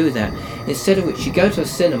don't do that. Instead of which, you go to a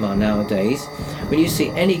cinema nowadays, when you see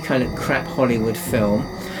any kind of crap Hollywood film,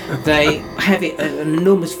 they have it at an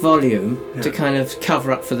enormous volume to kind of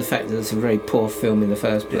cover up for the fact that it's a very poor film in the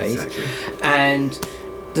first place. Exactly. And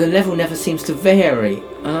the level never seems to vary,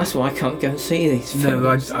 and that's why I can't go and see these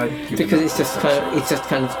films. No, because it's just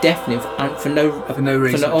kind of deafening for no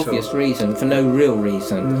obvious reason, for no real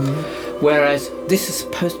reason. Mm-hmm. Whereas this is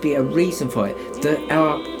supposed to be a reason for it.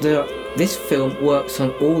 This film works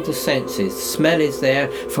on all the senses. Smell is there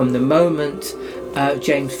from the moment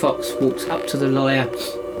James Fox walks up to the lawyer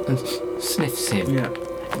and sniffs him. Yeah.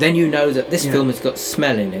 Then you know that this film has got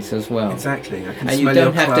smell in it as well. Exactly. And you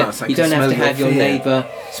don't have to have your neighbour.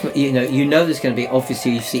 You know there's going to be,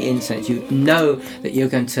 obviously you see incense. You know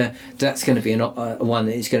that that's going to be one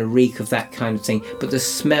that is going to reek of that kind of thing. But the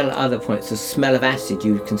smell at other points, the smell of acid,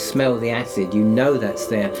 you can smell the acid. You know that's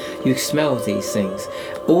there. You smell these things.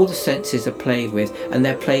 All the senses are played with, and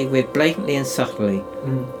they're played with blatantly and subtly.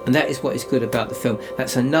 Mm. And that is what is good about the film.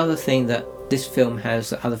 That's another thing that this film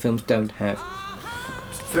has that other films don't have.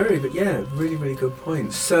 Very good, really, really good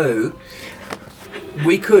point. So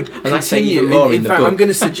we could continue. In fact, book. I'm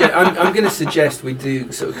going to suggest we do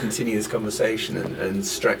sort of continue this conversation and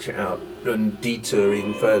stretch it out and detour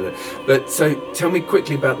even further. But so, tell me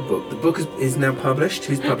quickly about the book. The book is now published.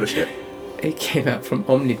 Who's published it? It came out from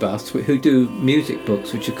Omnibus, who do music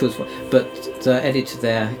books, which of course, but the editor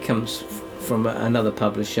there comes from another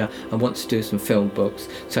publisher and wants to do some film books,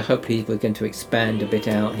 so hopefully we're going to expand a bit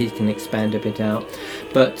out. He can expand a bit out,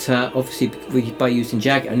 but obviously by using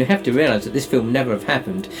Jagger, and you have to realise that this film never have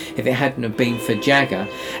happened if it hadn't have been for Jagger,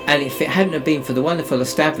 and if it hadn't have been for the wonderful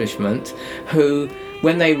establishment who,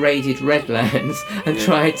 when they raided Redlands and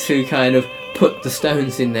tried to kind of put the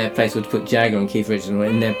Stones in their place, or to put Jagger and Keith Richards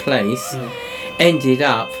in their place, ended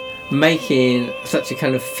up making such a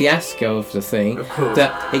kind of fiasco of the thing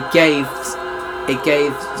that it gave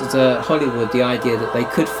the Hollywood the idea that they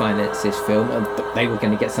could finance this film, but they were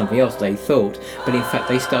going to get something else, they thought, but in fact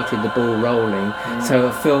they started the ball rolling. So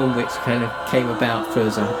a film which kind of came about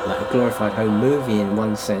as a glorified home movie in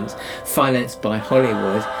one sense, financed by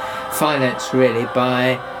Hollywood, financed really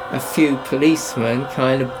by a few policemen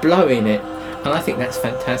kind of blowing it. And I think that's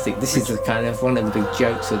fantastic. This is kind of one of the big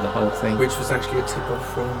jokes of the whole thing. Which was actually a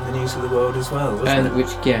tip-off from the News of the World as well, wasn't it?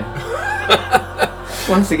 Which,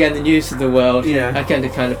 once again, the News of the World are going to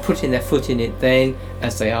kind of put in their foot in it then,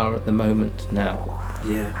 as they are at the moment now.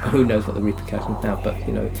 Yeah. Who knows what the repercussions now, but,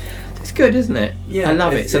 it's good, isn't it? Yeah. I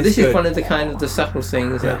love it. So this is one of the kind of the subtle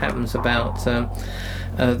things that happens about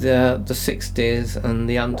the 60s and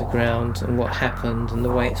the underground and what happened and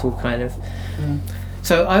the way it's all kind of...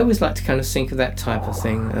 So I always like to kind of think of that type of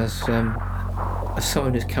thing as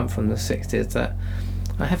someone who's come from the 60s, that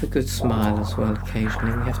I have a good smile as well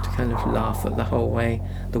occasionally. We have to kind of laugh at the whole way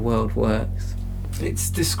the world works. It's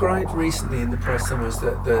described recently in the press almost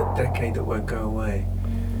the decade that won't go away.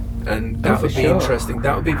 and that would be interesting.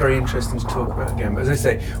 That would be very interesting to talk about again. But as I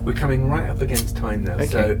say, we're coming right up against time now. Okay.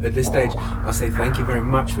 So at this stage, I'll say thank you very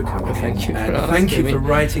much for coming. Thank you, and thank you for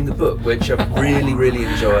writing the book, which I've really, really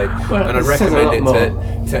enjoyed, and I recommend it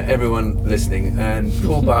to everyone listening. And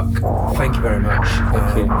Paul Buck, thank you very much.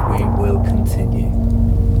 We will continue.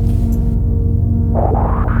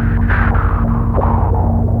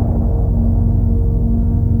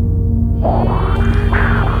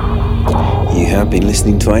 You have been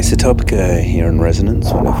listening to Isotopica here on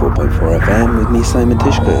Resonance 104.4 FM with me, Simon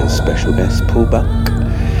Tyszka, special guest Paul Buck.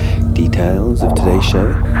 Details of today's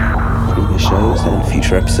show, previous shows and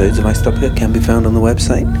future episodes of Isotopica can be found on the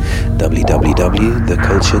website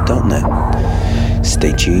www.theculture.net.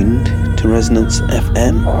 Stay tuned to Resonance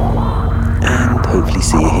FM and hopefully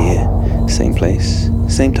see you here, same place,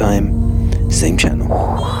 same time, same channel.